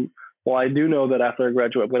to, well, I do know that after I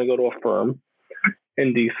graduate, I'm going to go to a firm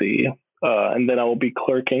in DC, and then I will be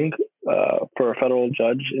clerking for a federal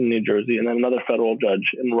judge in New Jersey and then another federal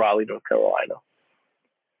judge in Raleigh, North Carolina.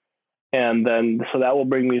 And then, so that will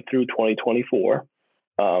bring me through 2024.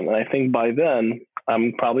 And I think by then,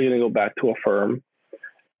 I'm probably going to go back to a firm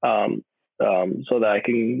so that I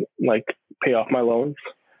can like pay off my loans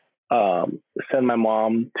send my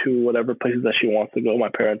mom to whatever places that she wants to go. My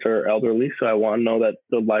parents are elderly, so I want to know that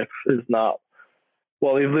their life is not,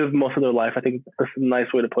 well, they've lived most of their life. I think that's a nice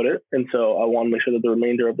way to put it. And so I want to make sure that the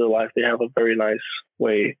remainder of their life, they have a very nice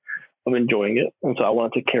way of enjoying it. And so I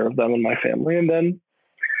want to take care of them and my family. And then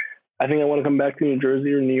I think I want to come back to New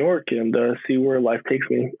Jersey or New York and see where life takes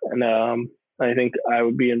me. And I think I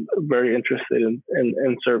would be very interested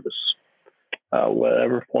in service,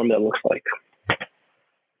 whatever form that looks like.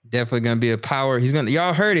 Definitely going to be a power.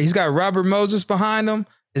 Y'all heard it. He's got Robert Moses behind him.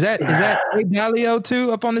 Is that Ray Dalio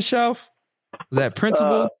too up on the shelf? Is that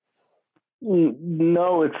Principal?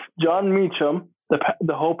 No, it's John Meacham,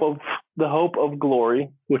 the hope of glory,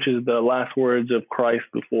 which is the last words of Christ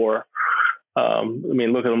before.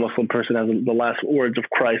 Look at a Muslim person has the last words of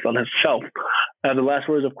Christ on his shelf. The last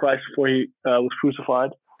words of Christ before he was crucified.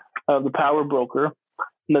 The Power Broker.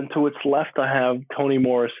 And then to its left, I have Toni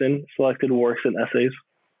Morrison, Selected Works and Essays.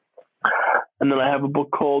 And then I have a book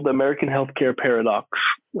called American Healthcare Paradox,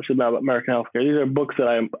 which is about American healthcare. These are books that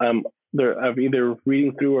I'm either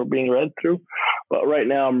reading through or being read through. But right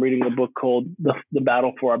now I'm reading a book called The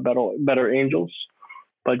Battle for Our Better Angels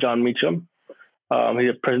by John Meacham. He's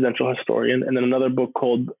a presidential historian. And then another book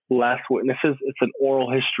called Last Witnesses. It's an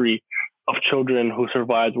oral history of children who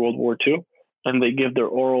survived World War II. And they give their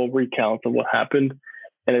oral recounts of what happened.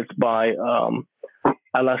 And it's by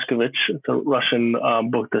Alashkevich. It's a Russian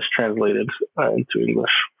book that's translated into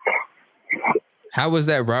English. How was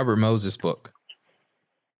that Robert Moses book?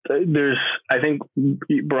 I think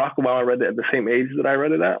Barack Obama read it at the same age that I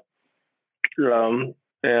read it at.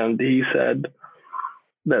 And he said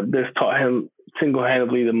that this taught him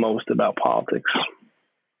single-handedly the most about politics,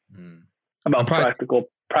 about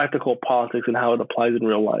practical politics and how it applies in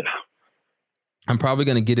real life. I'm probably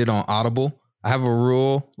going to get it on Audible. I have a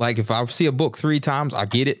rule, like if I see a book 3 times, I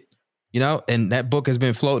get it, and that book has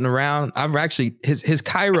been floating around. I've actually, his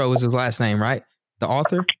Cairo is his last name, right? The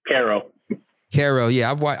author? Caro.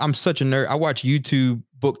 Yeah. I'm such a nerd. I watch YouTube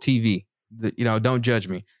book TV, don't judge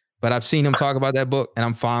me, but I've seen him talk about that book and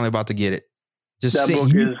I'm finally about to get it. It's a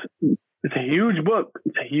huge book.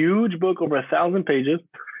 It's a huge book, over 1,000 pages.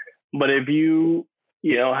 But if you,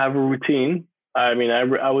 have a routine, I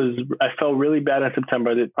felt really bad in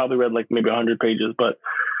September. I probably read like maybe 100 pages, but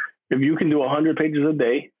if you can do 100 pages a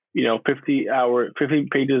day, 50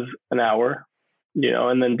 pages an hour,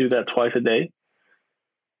 and then do that twice a day,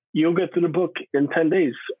 you'll get through the book in 10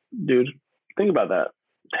 days, dude. Think about that.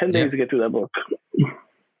 10 days to get through that book.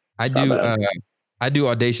 I do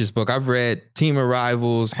Audacious book. I've read Team of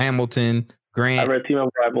Rivals, Hamilton, Grant. I read Team of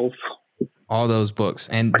Rivals. All those books.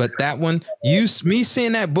 But that one, me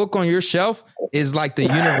seeing that book on your shelf is like the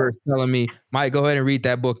universe telling me, Mike, go ahead and read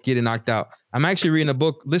that book, get it knocked out. I'm actually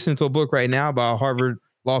listening to a book right now by a Harvard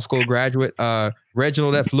Law School graduate,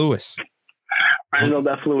 Reginald F. Lewis. Reginald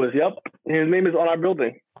F. Lewis, yep. His name is on our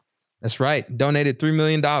building. That's right. Donated $3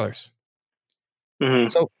 million. Mm-hmm.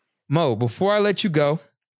 So, Mo, before I let you go,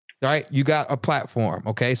 right, you got a platform,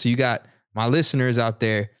 okay? So you got my listeners out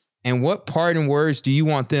there. And what parting words do you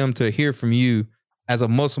want them to hear from you as a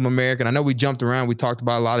Muslim American? I know we jumped around. We talked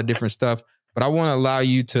about a lot of different stuff, but I want to allow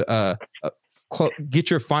you to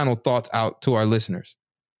get your final thoughts out to our listeners.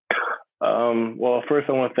 Well, first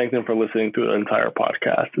I want to thank them for listening to the entire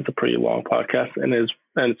podcast. It's a pretty long podcast, and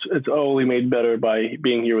it's only made better by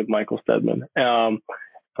being here with Michael Stedman.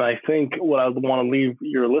 I think what I want to leave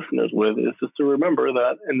your listeners with is just to remember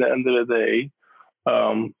that in the end of the day,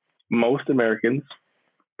 most Americans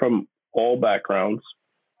from all backgrounds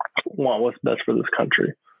want what's best for this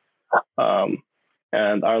country.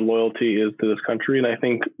 And our loyalty is to this country. And I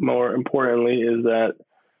think more importantly is that,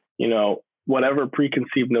 whatever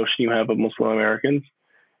preconceived notion you have of Muslim Americans,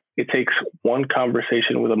 it takes one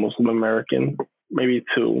conversation with a Muslim American, maybe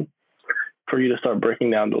 2, for you to start breaking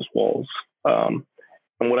down those walls. And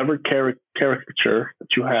whatever caricature that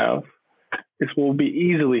you have, this will be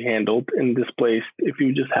easily handled and displaced if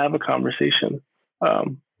you just have a conversation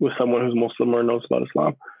with someone who's Muslim or knows about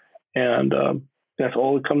Islam. And that's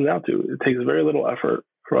all it comes down to. It takes very little effort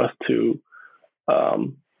for us to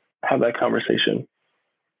have that conversation.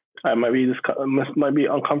 It might be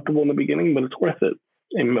uncomfortable in the beginning, but it's worth it.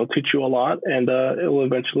 And it'll teach you a lot, and it will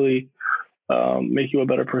eventually make you a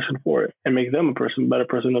better person for it, and make them a better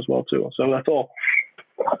person as well too. So that's all.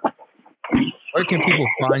 Where can people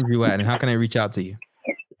find you at, and how can they reach out to you?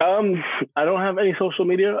 I don't have any social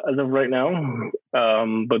media as of right now,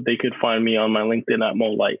 but they could find me on my LinkedIn at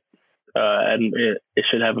Mo Light, and it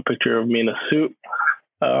should have a picture of me in a suit,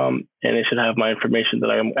 and it should have my information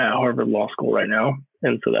that I am at Harvard Law School right now,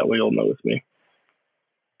 and so that way you'll know it's me.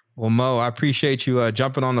 Well, Mo, I appreciate you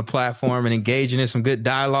jumping on the platform and engaging in some good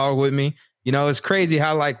dialogue with me. You know, it's crazy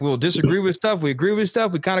how like we'll disagree with stuff, we agree with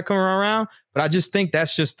stuff, we kind of come around, but I just think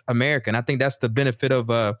that's just American. I think that's the benefit of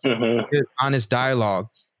good, honest dialogue.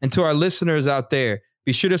 And to our listeners out there,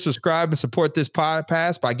 be sure to subscribe and support this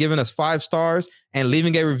podcast by giving us 5 stars and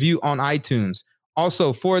leaving a review on iTunes.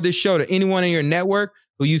 Also, forward this show to anyone in your network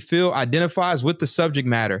who you feel identifies with the subject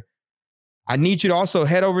matter. I need you to also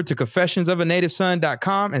head over to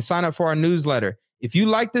confessionsofanativson.com and sign up for our newsletter. If you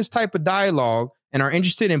like this type of dialogue and are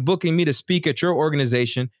interested in booking me to speak at your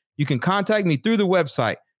organization, you can contact me through the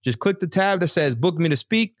website. Just click the tab that says book me to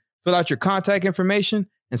speak, fill out your contact information,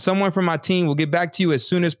 and someone from my team will get back to you as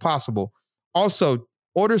soon as possible. Also,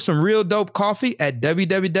 order some Real Dope Coffee at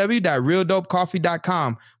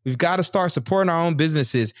www.realdopecoffee.com. We've got to start supporting our own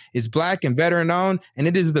businesses. It's Black and veteran owned, and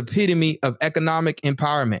it is the epitome of economic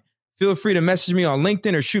empowerment. Feel free to message me on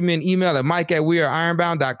LinkedIn or shoot me an email at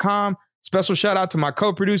mike@weareironbound.com. Special shout out to my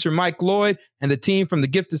co-producer, Mike Lloyd, and the team from the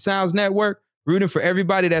Gifted Sounds Network, rooting for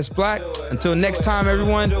everybody that's Black. Until next time,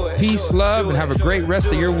 everyone, peace, love, and have a great rest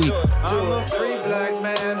of your week. I'm a free black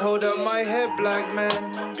man, hold up my head, black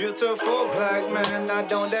man. Beautiful black man, I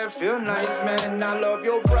don't that feel nice, man. I love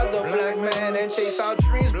your brother, black man, and chase our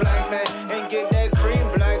dreams, black man, and get that cream,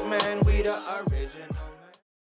 black man.